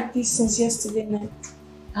been like this since yesterday night.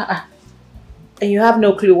 And you have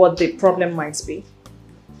no clue what the problem might be?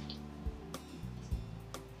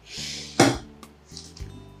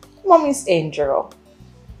 Mommy's angel.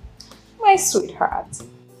 My sweetheart.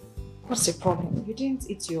 What's the problem? You didn't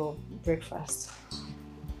eat your breakfast.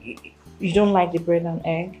 You don't like the bread and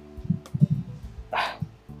egg?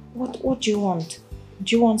 What do you want?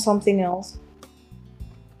 Do you want something else?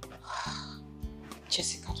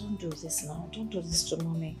 Jessica, don't do this now. Don't do this to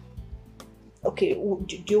mommy. Okay,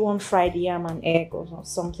 do you want fried yam and egg or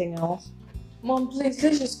something else? Mom, please,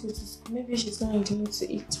 let's just go to school. Maybe she's not in the mood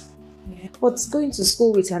to eat. Yeah. But going to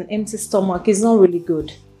school with an empty stomach is not really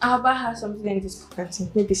good. I'll buy her something in this canteen.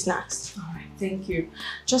 Maybe snacks. Alright, thank you.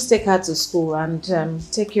 Just take her to school and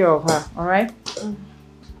take care of her, alright?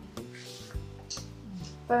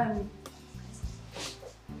 Bye.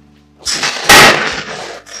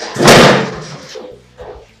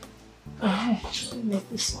 Let me make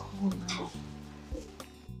this whole now.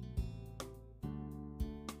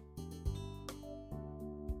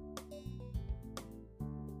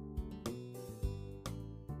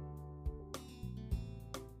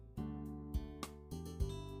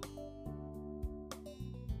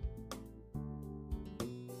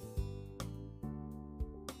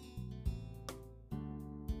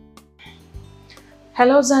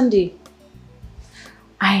 Hello, Zandi.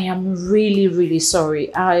 I am really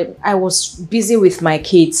sorry. I was busy with my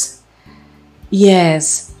kids.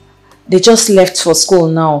 Yes, they just left for school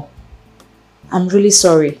now. I'm really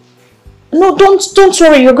sorry. No, don't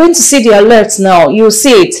worry. You're going to see the alert now. You'll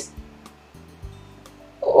see it.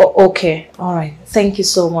 Okay. All right. Thank you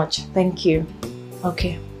so much. Thank you.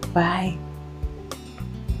 Okay. Bye.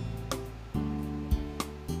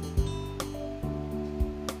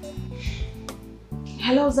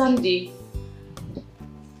 Hello, Zandi.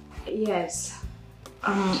 Yes.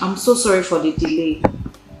 I'm so sorry for the delay.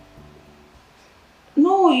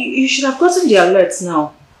 No, you should have gotten the alerts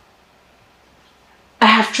now. I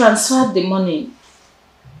have transferred the money.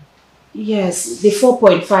 Yes, the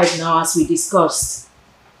 4.5 now as we discussed.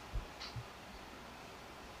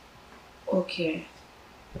 Okay.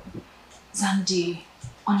 Zandi,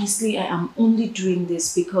 honestly, I am only doing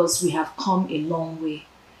this because we have come a long way.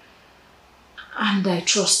 And I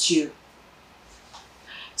trust you.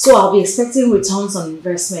 So I'll be expecting returns on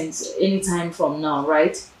investments anytime from now,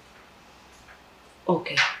 right?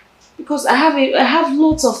 Okay. Because I have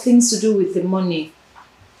lots of things to do with the money.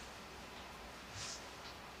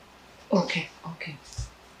 Okay.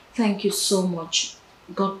 Thank you so much.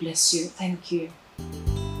 God bless you. Thank you.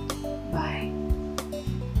 Bye.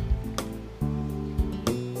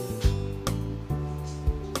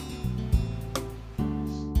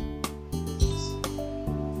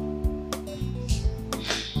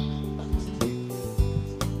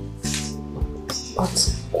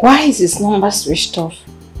 But why is his number switched off?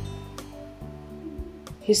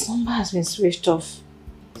 His number has been switched off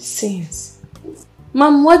since.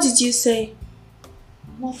 Mom, what did you say?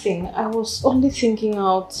 Nothing. I was only thinking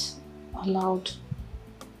out aloud.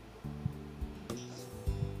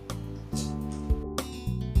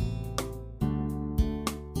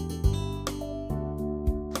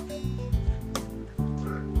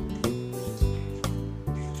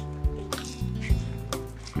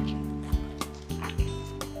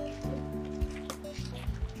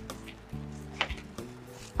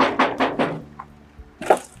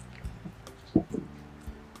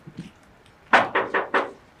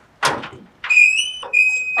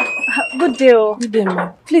 Good day. Good day,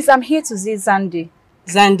 ma'am. Please, I'm here to see Zandi.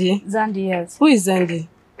 Zandi? Zandi, yes. Who is Zandi?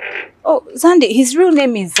 Oh, Zandi, his real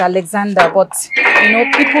name is Alexander, but,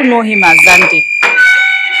 people know him as Zandi.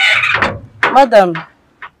 Madam,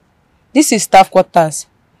 this is staff quarters.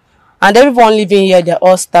 And everyone living here, they're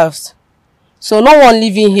all staffs. So no one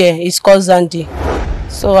living here is called Zandi.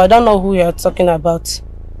 So I don't know who you're talking about.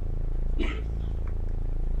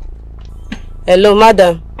 Hello,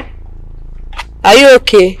 madam. Are you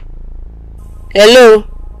okay? Hello?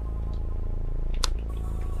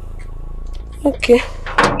 Okay.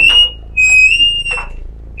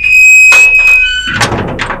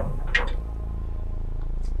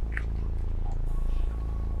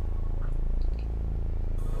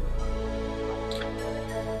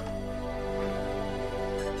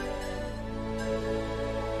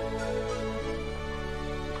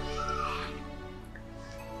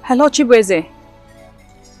 Hello, Chibueze.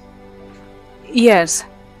 Yes.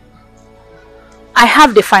 I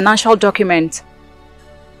have the financial document.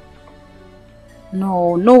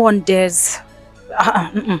 No, no one dares.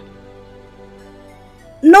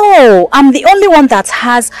 No, I'm the only one that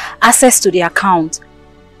has access to the account.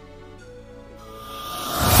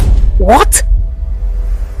 What?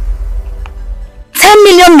 10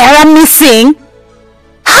 million naira missing?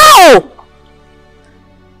 How?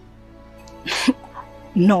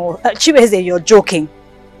 No, Chibueze, you're joking.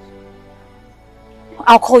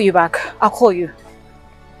 I'll call you back. I'll call you.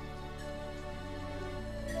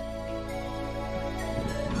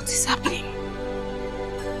 What is happening?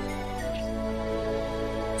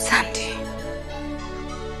 Sandy.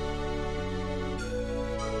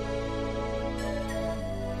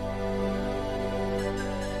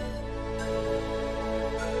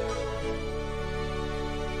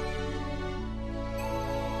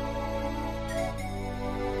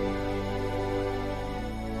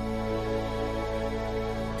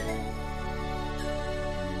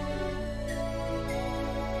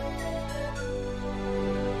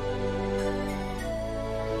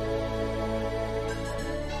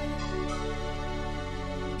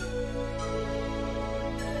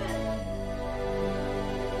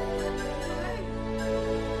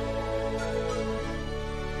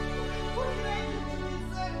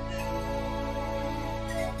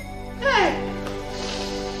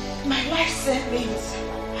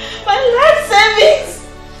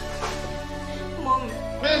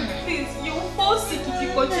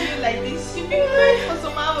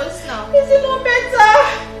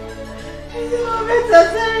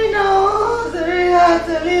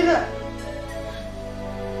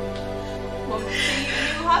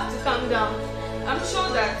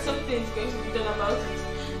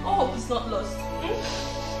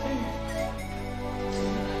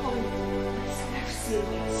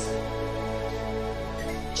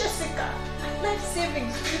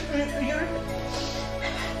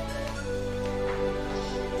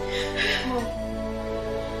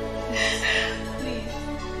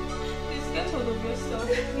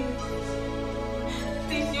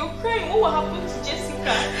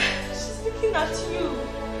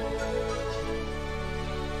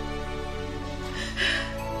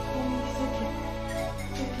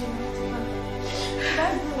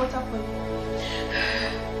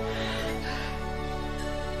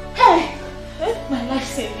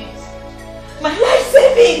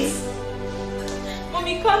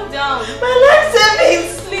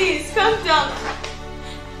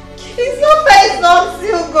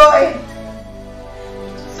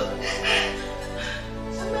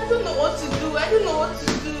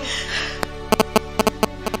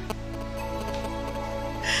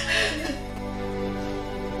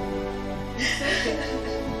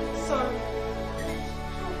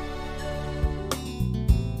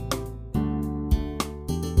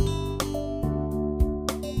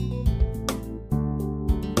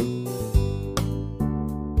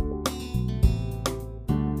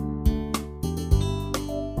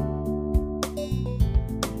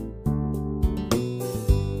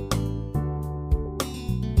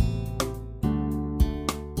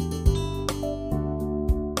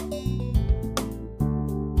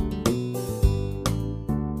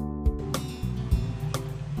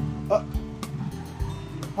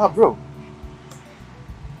 Bro.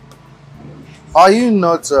 Are you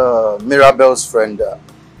not Mirabelle's friend?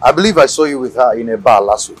 I believe I saw you with her in a bar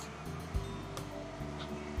last week.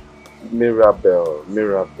 Mirabelle.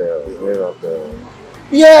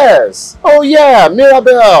 Yes! Oh yeah,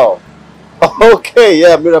 Mirabelle! Okay,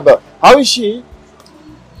 yeah, Mirabelle. How is she?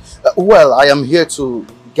 Well, I am here to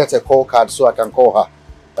get a call card so I can call her.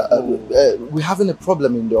 We're having a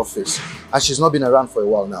problem in the office and she's not been around for a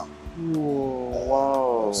while now. Oh,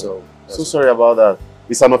 wow. So sorry about that.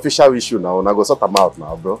 It's an official issue now and I go sort them out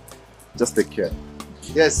now, bro. Just take care.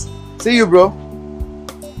 Yes. See you, bro.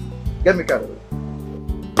 Get me card.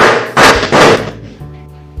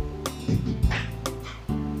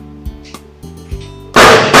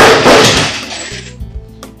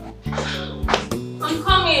 I'm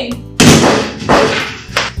coming.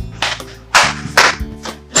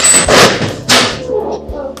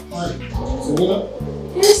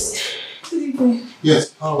 Yes. Good evening.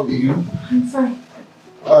 Yes, how are you? I'm fine.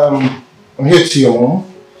 I'm here to see your mom.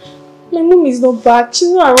 My mom is not back.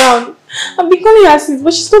 She's not around. I've been calling her since,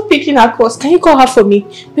 but she's not picking her calls. Can you call her for me?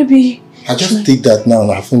 Maybe. I just take that now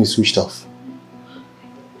and her phone is switched off.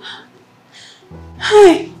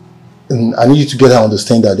 Hi. And I need you to get her to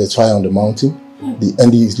understand that there's fire on the mountain. The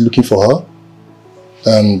ND is looking for her.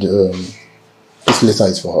 And this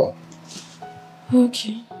letter is for her.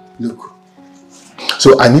 Okay. Look,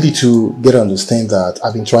 So I needed to get her to understand that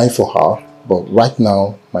I've been trying for her, but right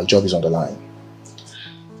now my job is on the line.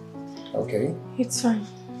 Okay? It's fine.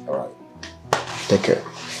 Alright. Take care.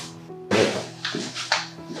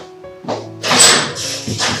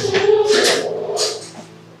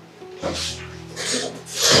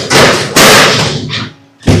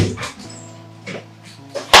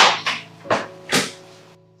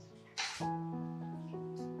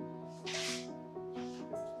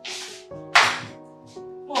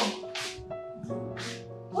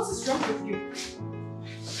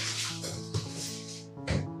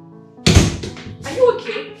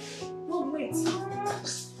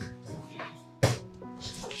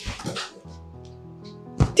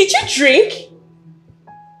 Drink?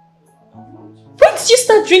 When did you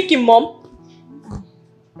start drinking, Mom?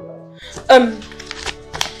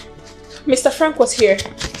 Mr. Frank was here.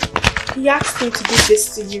 He asked me to give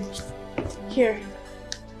this to you. Here.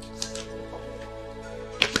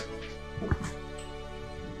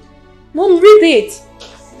 Mom, read it.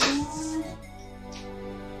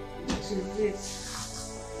 What is it?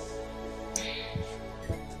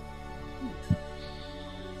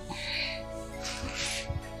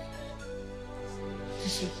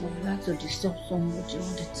 I like to disturb somebody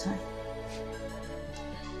all the time.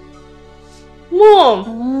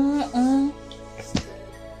 Mom!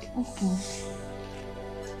 Okay.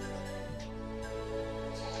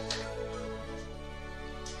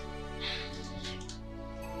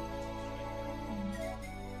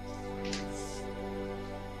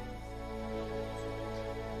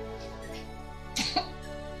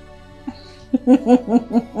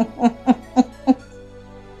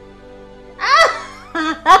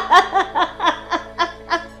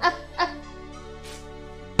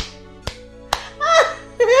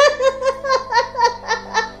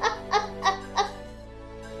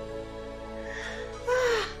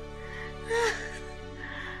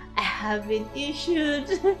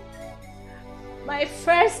 Issued my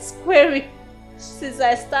first query since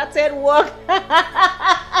I started work.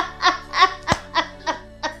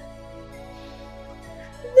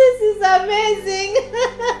 This is amazing.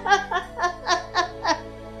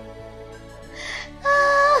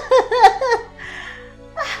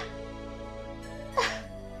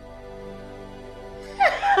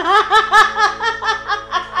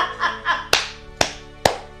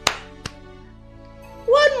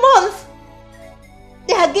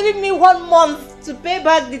 1 month to pay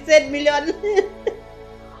back the 10 million.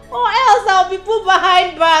 Or else I'll be put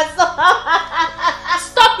behind bars.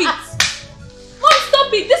 Stop it! Mom,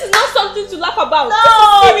 stop it! This is not something to laugh about.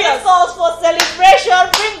 No, this calls for celebration.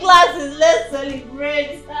 Bring glasses, let's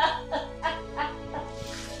celebrate.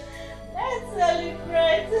 Let's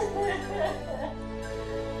celebrate.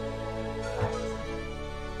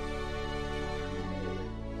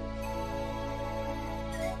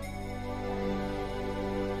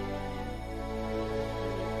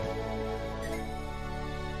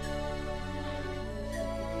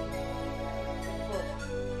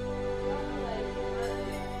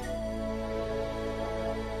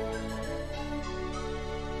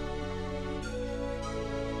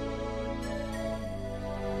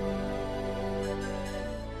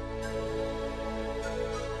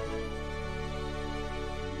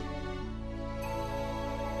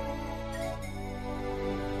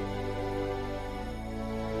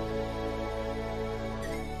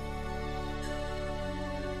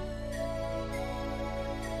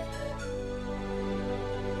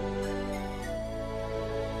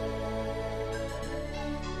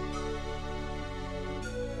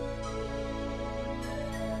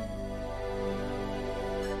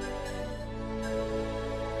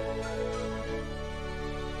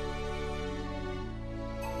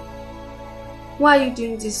 Why are you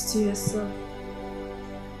doing this to yourself?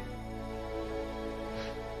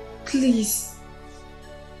 Please.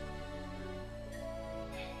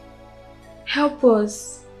 Help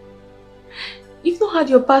us. You've not had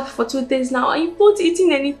your bath for 2 days now and you've not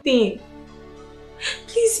eaten anything.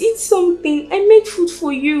 Please eat something. I made food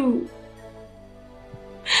for you.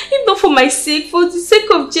 If not for my sake, for the sake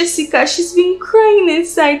of Jessica, she's been crying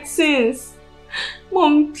inside since.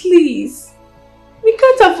 Mom, please. We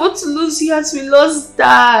can't afford to lose you as we lost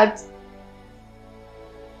Dad.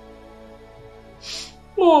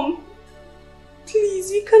 Mom,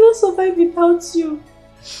 please, we cannot survive without you.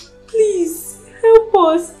 Please, help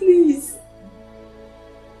us, please.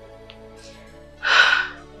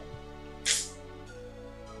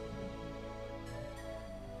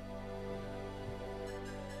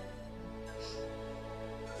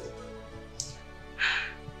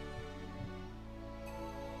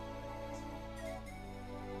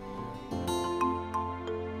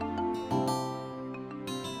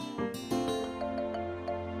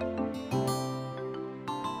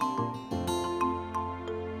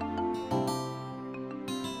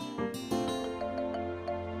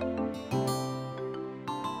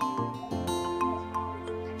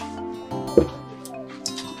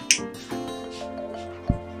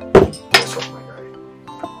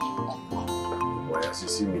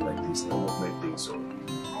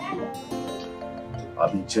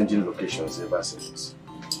 I've been changing locations ever since.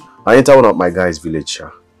 I enter one of my guys' village.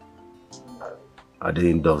 I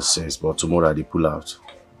didn't do since, but tomorrow they pull out.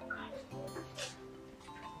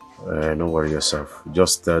 Don't worry yourself.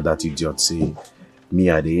 Just tell that idiot, say, me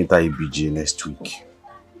I dey enter EBG next week.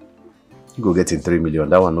 You go get in 3 million.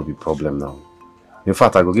 That one no be problem now. In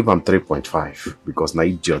fact, I go give him 3.5 because na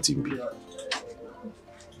idiot him be.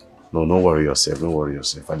 No, don't worry yourself. Don't worry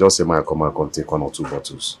yourself. I just say my come and come take 1 or 2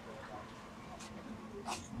 bottles.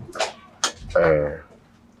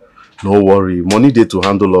 No worry. Money there to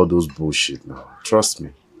handle all those bullshit now. Trust me.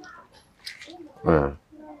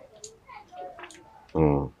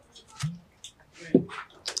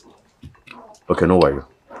 Okay, no worry.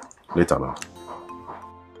 Later now.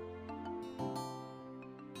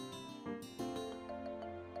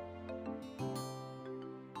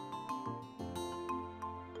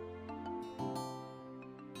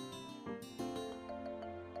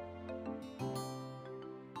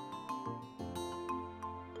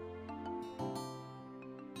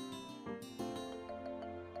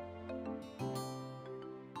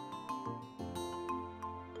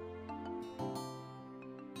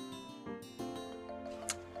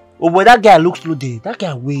 Oh boy, that guy looks loaded. That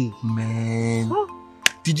guy way. Man. Huh?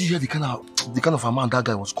 Did you hear the kind of amount that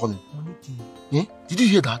guy was calling? Eh? Did you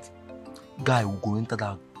hear that? Guy will go enter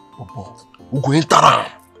that bubble. Will go enter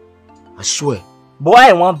that. I swear. But why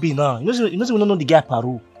I want be now? You know we don't know the guy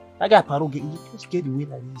Paro. That guy Paro just get away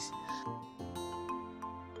like this.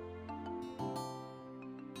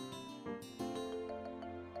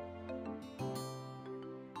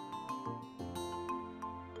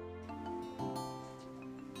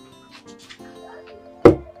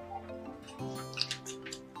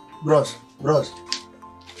 Bros.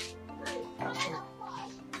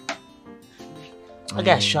 That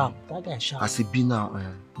guy sharp. As he be now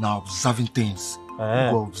observing things. We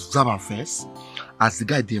go observe am first. As the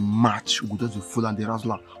guy they match, we go just follow and they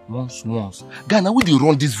razzle once. Guy, now we dey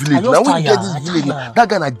run this village. Now we get this village. That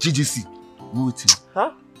guy na GGC. No waiting.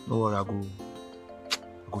 Huh? Don't worry, I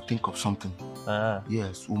go think of something.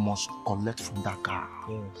 Yes, we must collect from that guy.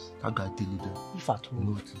 Yes. That guy deal with them. If at all.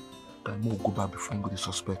 No waiting. Guy, more go back before you go to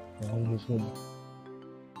suspect.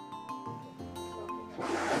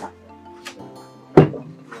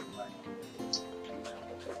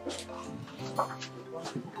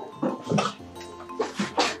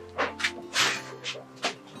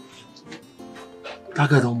 That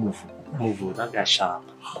guy don't move. That guy sharp.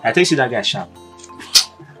 I think see that guy sharp.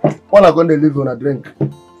 When I go to leave on a drink,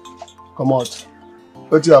 come out.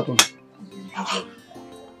 What happen?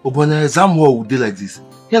 Oh, but an exam hall would do like this.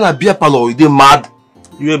 You're not beer parlor, you dey mad.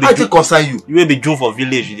 I take concern you. You will be June for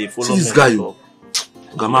village, you dey follow me. See this guy, you.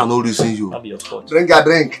 Gama no reason you. That'll be your fault. Drink your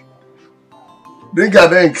drink.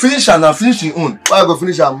 Finish and finish your own. Why I go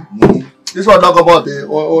finish am? This one talk about it.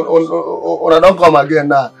 Or I don't come again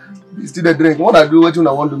now. Still the drink. What I do, what you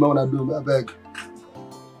want to do, when I do, I beg.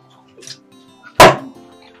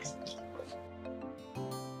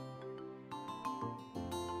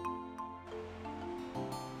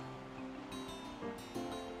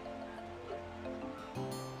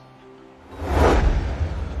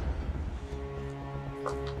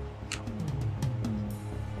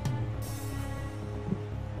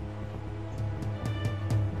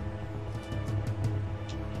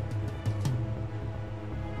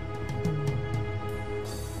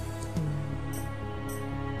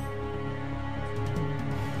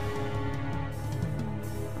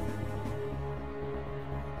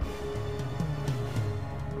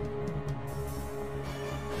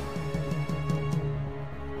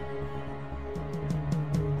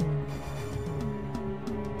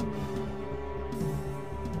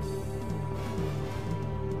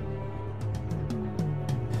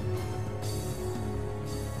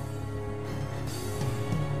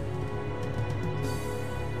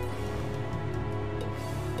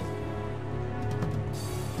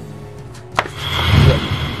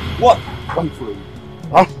 What? Why you following me?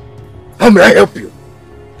 Huh? How may I help you?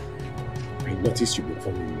 I noticed you've been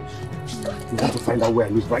following me. You want to find out where I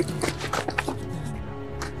live, right?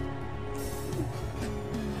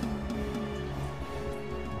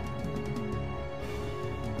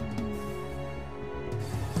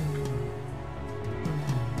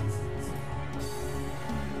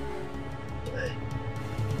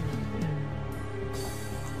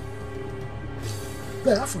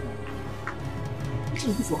 Guy, how far? What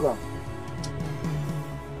you do for ground?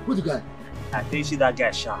 Who the guy? I think you see that guy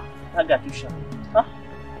sharp. That guy too sharp. Huh?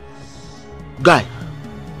 Guy,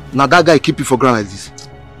 now that guy keep you for ground like this.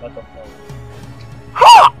 Not of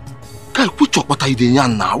Ha! Guy, which what are you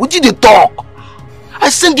doing now? What did they talk? I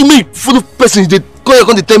send you me for the person they Come here,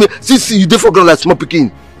 come to tell me, see, you dey for ground like small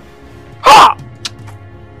pikin. Ha!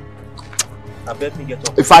 I bet me get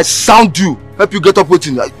up. If I sound you, help you get up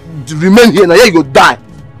waiting, remain here, now here you go die.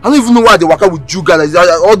 I don't even know why they work out with you guys.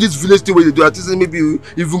 All these village things where they do, I think maybe you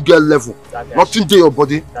even get level. Nothing to your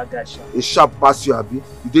body. That guy sharp. A sharp pass you, Abi. You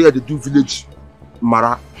dey here, they do village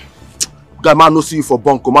mara. Guy, man, no see you for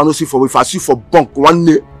bunk. Man, no see you for. If I see you for bunk, one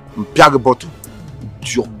day, piag a bottle.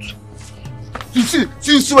 Idiot.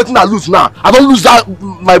 See what I lose now. I don't lose that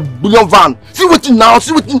my bullion van. See what now.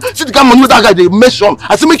 See the kind of money that guy they mention.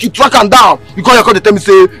 I say make you track him down. You call they tell me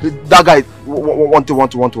say that guy want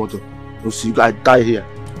to. You see, you guys die here.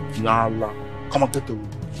 Nah, come on, get away.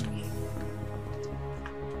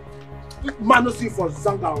 Man, no see you for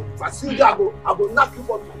Zanga. If I see you, I go knock you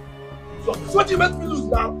for. So what you make me lose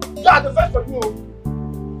now? Yeah, the first for you.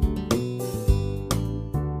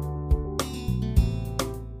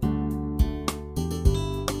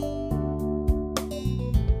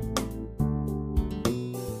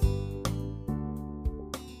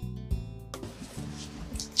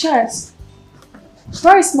 Cheers.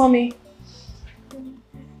 Where is mommy?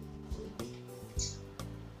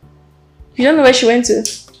 You don't know where she went to?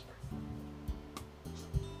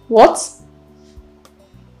 What?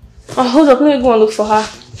 Oh, hold up, let me go and look for her.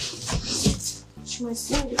 She might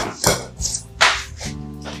see me.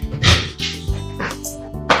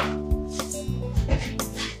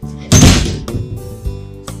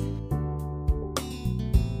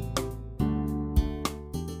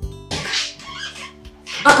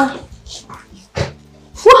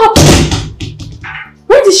 What happened?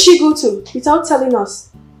 Where did she go to without telling us?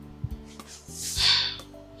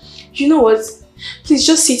 You know what? Please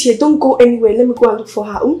just sit here. Don't go anywhere. Let me go and look for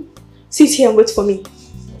her. Sit here and wait for me.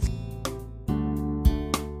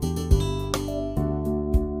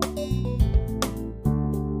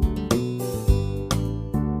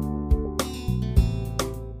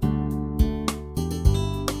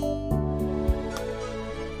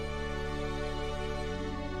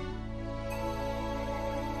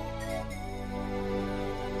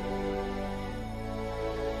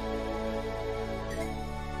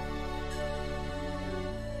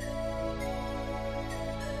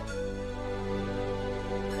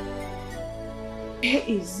 Where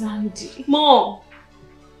is Zandi? Mom!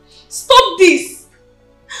 Stop this!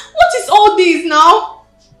 What is all this now?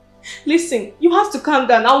 Listen, you have to calm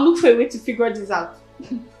down. I'll look for a way to figure this out.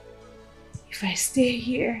 If I stay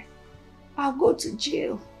here, I'll go to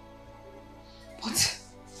jail. But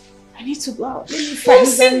I need to go out. Let me find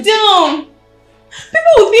Zandi. Sit down!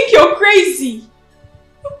 People will think you're crazy.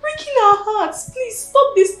 You're breaking our hearts. Please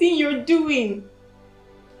stop this thing you're doing.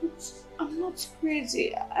 I'm not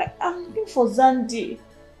crazy. I'm looking for Zandi.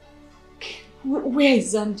 Where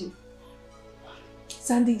is Zandi?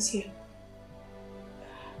 Zandi is here.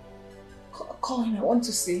 Call him. I want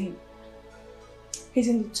to see him. He's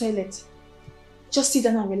in the toilet. Just sit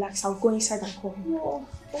down and relax. I'll go inside and call him. No,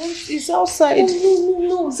 he's outside.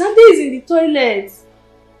 No. Zandi is in the toilet.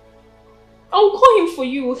 I'll call him for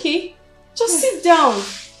you, okay? Just sit down.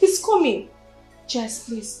 He's coming. Jess,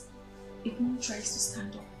 please. If Mom tries to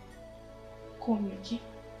stand up, call me, okay?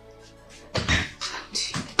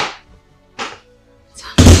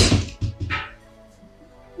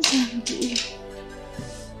 Zandi.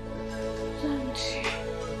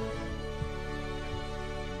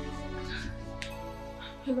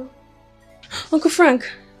 Hello? Uncle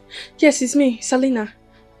Frank. Yes, it's me, Salina.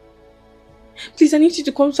 Please, I need you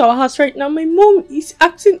to come to our house right now. My mom is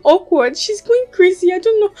acting awkward. She's going crazy. I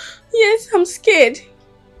don't know. Yes, I'm scared.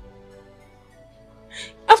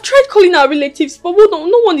 I've tried calling our relatives, but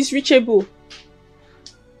no one is reachable.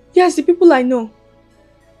 Yes, the people I know.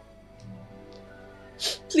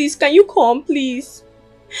 Please, can you come, please?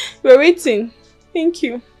 We're waiting. Thank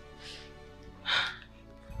you.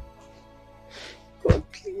 God,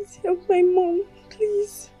 please help my mom,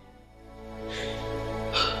 please.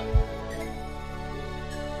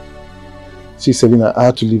 See, Selena, I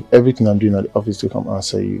had to leave everything I'm doing at the office to come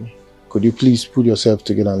answer you. Could you please put yourself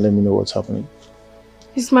together and let me know what's happening?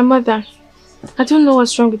 It's my mother. I don't know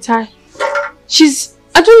what's wrong with her.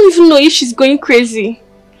 I don't even know if she's going crazy.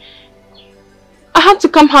 I had to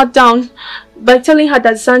calm her down by telling her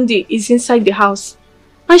that Zandi is inside the house.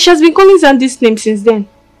 And she has been calling Zandi's name since then.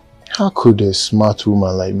 How could a smart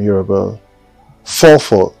woman like Mirabelle fall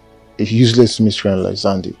for a useless miscreant like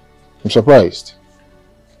Zandi? I'm surprised.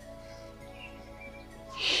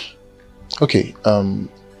 Okay,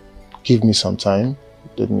 give me some time.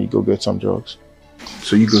 Let me go get some drugs.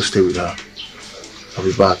 So you go stay with her. I'll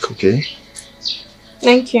be back, okay?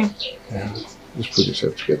 Thank you. Yeah, just put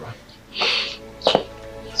yourself together.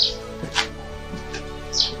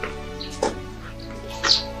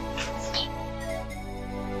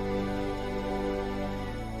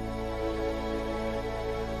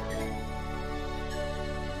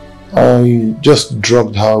 I just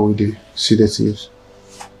drugged her with the sedatives.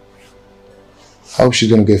 How is she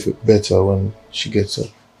gonna get better when she gets up?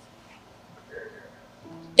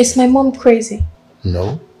 Is my mom crazy?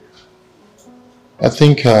 No. I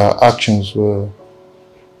think her actions were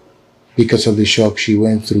because of the shock she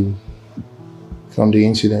went through from the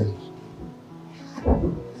incident.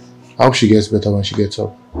 I hope she gets better when she gets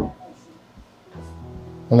up.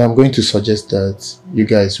 And I'm going to suggest that you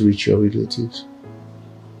guys reach your relatives.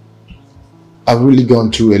 I've really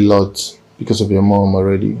gone through a lot because of your mom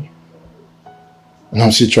already. And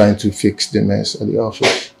I'm still trying to fix the mess at the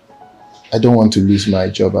office. I don't want to lose my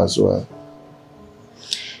job as well.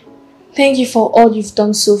 Thank you for all you've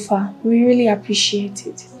done so far. We really appreciate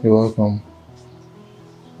it. You're welcome.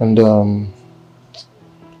 And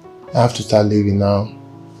I have to start leaving now.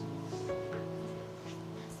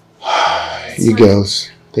 You girls,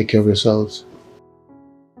 take care of yourselves.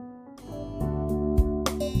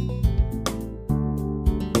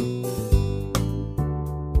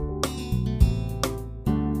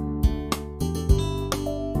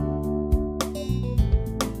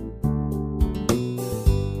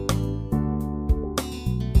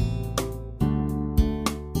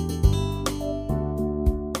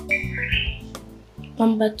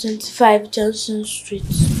 Number 25 Johnson Street.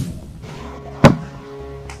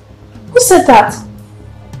 Who said that?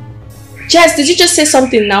 Jess, did you just say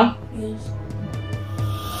something now? Yes.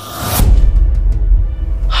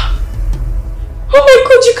 Oh my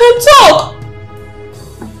god, you can talk!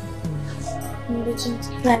 Number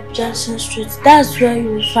 25 Johnson Street. That's where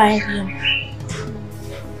you will find him.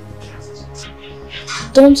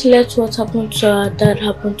 Don't let what happened to our dad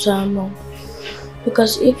happen to our mom.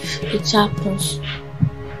 Because if it happens,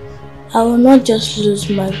 I will not just lose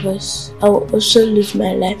my voice, I will also lose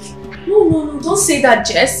my life. No, don't say that,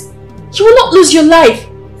 Jess. You will not lose your life.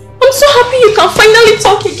 I'm so happy you can finally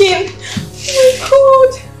talk again. Oh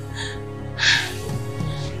my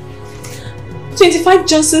god. 25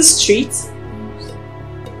 Johnson Street?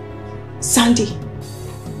 Sandy.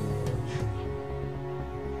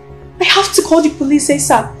 I have to call the police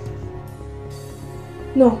ASAP.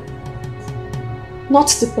 No. Not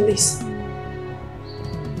the police.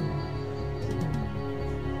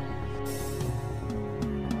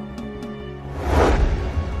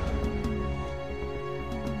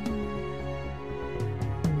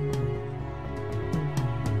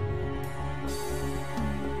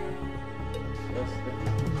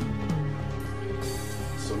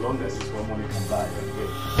 So long as it's what money can buy, I'm good.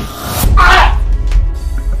 Ah!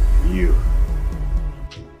 You.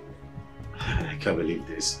 I can't believe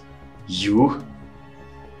this. You?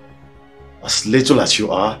 As little as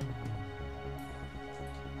you are?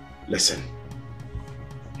 Listen,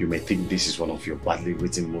 you may think this is one of your badly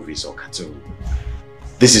written movies or cartoon.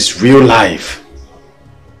 This is real life.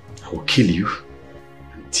 I will kill you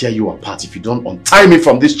and tear you apart if you don't untie me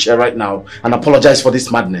from this chair right now and apologize for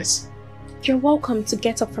this madness. You're welcome to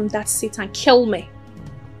get up from that seat and kill me.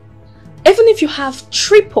 Even if you have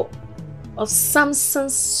triple of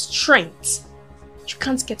Samson's strength, you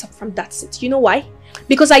can't get up from that seat. You know why?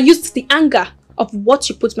 Because I used the anger of what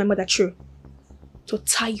you put my mother through to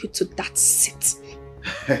tie you to that seat.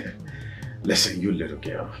 Listen, you little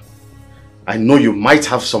girl. I know you might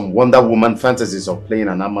have some Wonder Woman fantasies of playing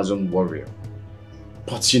an Amazon warrior.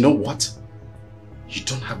 But you know what? You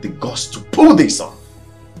don't have the guts to pull this off.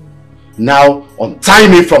 Now, untie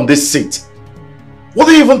me from this seat. What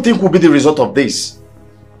do you even think will be the result of this?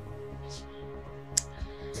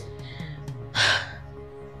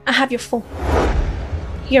 I have your phone.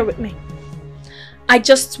 Here with me. I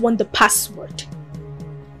just want the password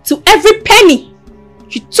to every penny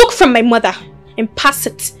you took from my mother and pass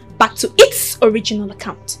it back to its original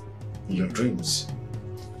account. In your dreams,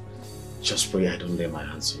 just pray I don't lay my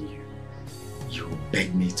hands on you. You will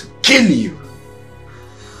beg me to kill you.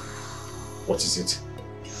 What is it?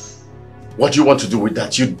 What do you want to do with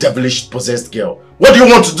that, you devilish possessed girl? What do you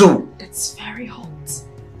want to do? That's very hot.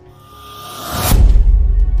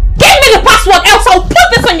 Give me the password, else I'll put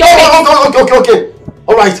this on your face! Okay.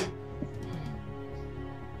 Alright.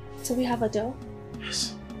 Do we have a dough?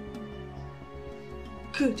 Yes.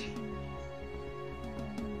 Good.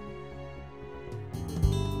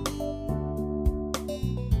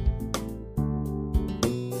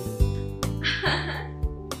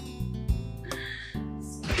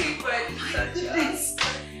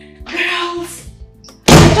 Girls,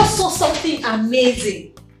 I just saw something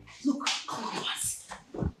amazing. Look,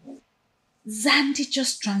 Zandy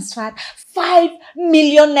just transferred 5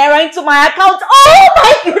 million naira into my account. Oh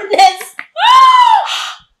my goodness!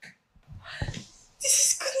 This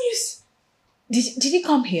is good news. Did he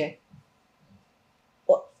come here?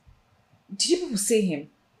 Did you people see him?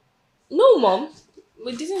 No, Mom.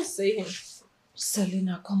 We didn't see him.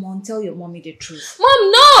 Selena, come on, tell your mommy the truth.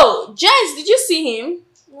 Mom, no! Jess, did you see him?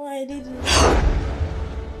 No, I didn't.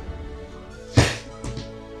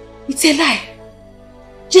 It's a lie.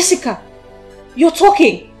 Jessica, you're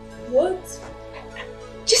talking. What?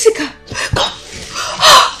 Jessica, come.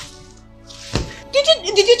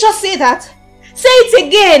 Did you just say that? Say it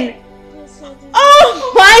again. Yes, I did.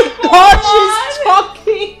 Oh my God, she's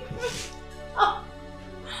talking.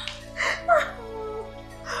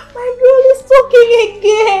 My girl is talking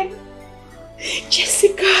again.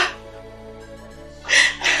 Jessica.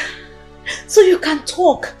 So you can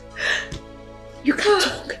talk. You can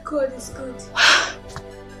talk. God is good.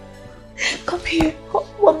 Come here. Oh,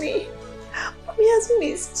 Mommy. Mommy has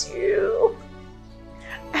missed you.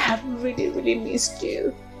 I have really, really missed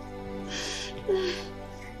you.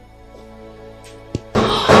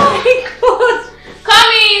 Oh my God.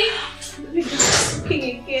 Come in. Baby is talking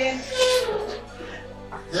again.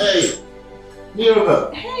 Hey,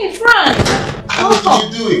 Miracle. Hey, Frank. How are you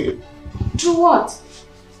doing? Do what?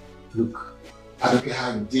 Look, I don't care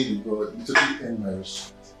how you did it, but you totally earned my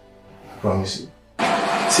respect. I promise you.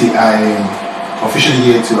 See, I am officially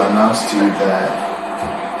here to announce to you that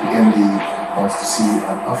the MD wants to see you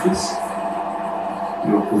at office.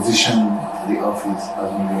 Your position at the office has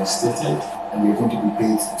been reinstated, and you're going to be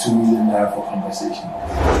paid 2 million naira for compensation.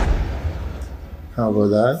 How about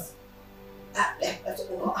that?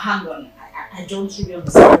 Hang on. I don't really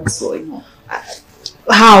understand what's going on.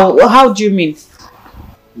 How do you mean?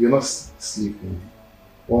 You're not sleeping.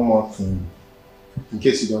 One more thing, in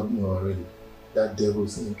case you don't know already, that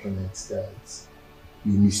devil's increment that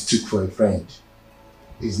you mistook for a friend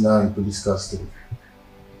is now in police custody.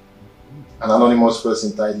 An anonymous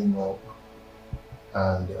person tied him up,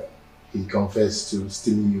 and he confessed to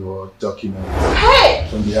stealing your documents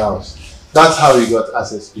from the house. That's how he got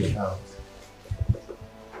access to your account.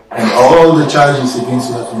 And all the charges against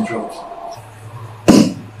you have been dropped.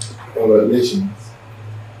 Congratulations.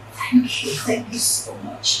 Thank you so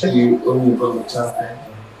much. You owe me from the champion.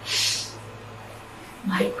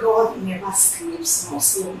 My God never sleeps nor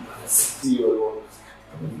slumbers. See you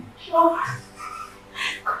at Oh.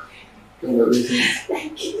 Congratulations.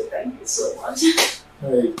 Thank you so much.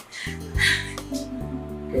 Hey.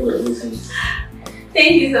 Congratulations.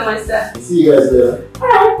 Thank you so much, sir. See you guys there.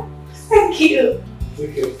 Bye. Thank you.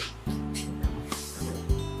 Take care.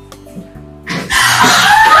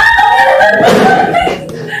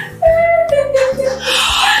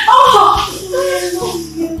 Oh, I love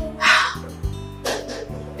you.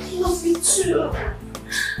 I love you too.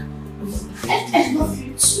 I love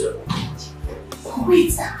you too.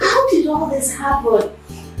 Wait, how did all this happen?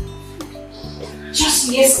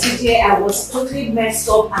 Just yesterday I was totally messed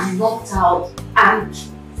up and knocked out, and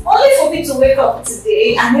only for me to wake up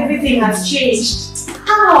today and everything has changed.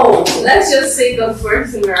 How? Let's just say God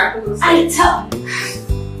works in miraculous ways. I tell.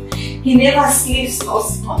 He never sleeps nor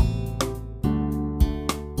slumbers.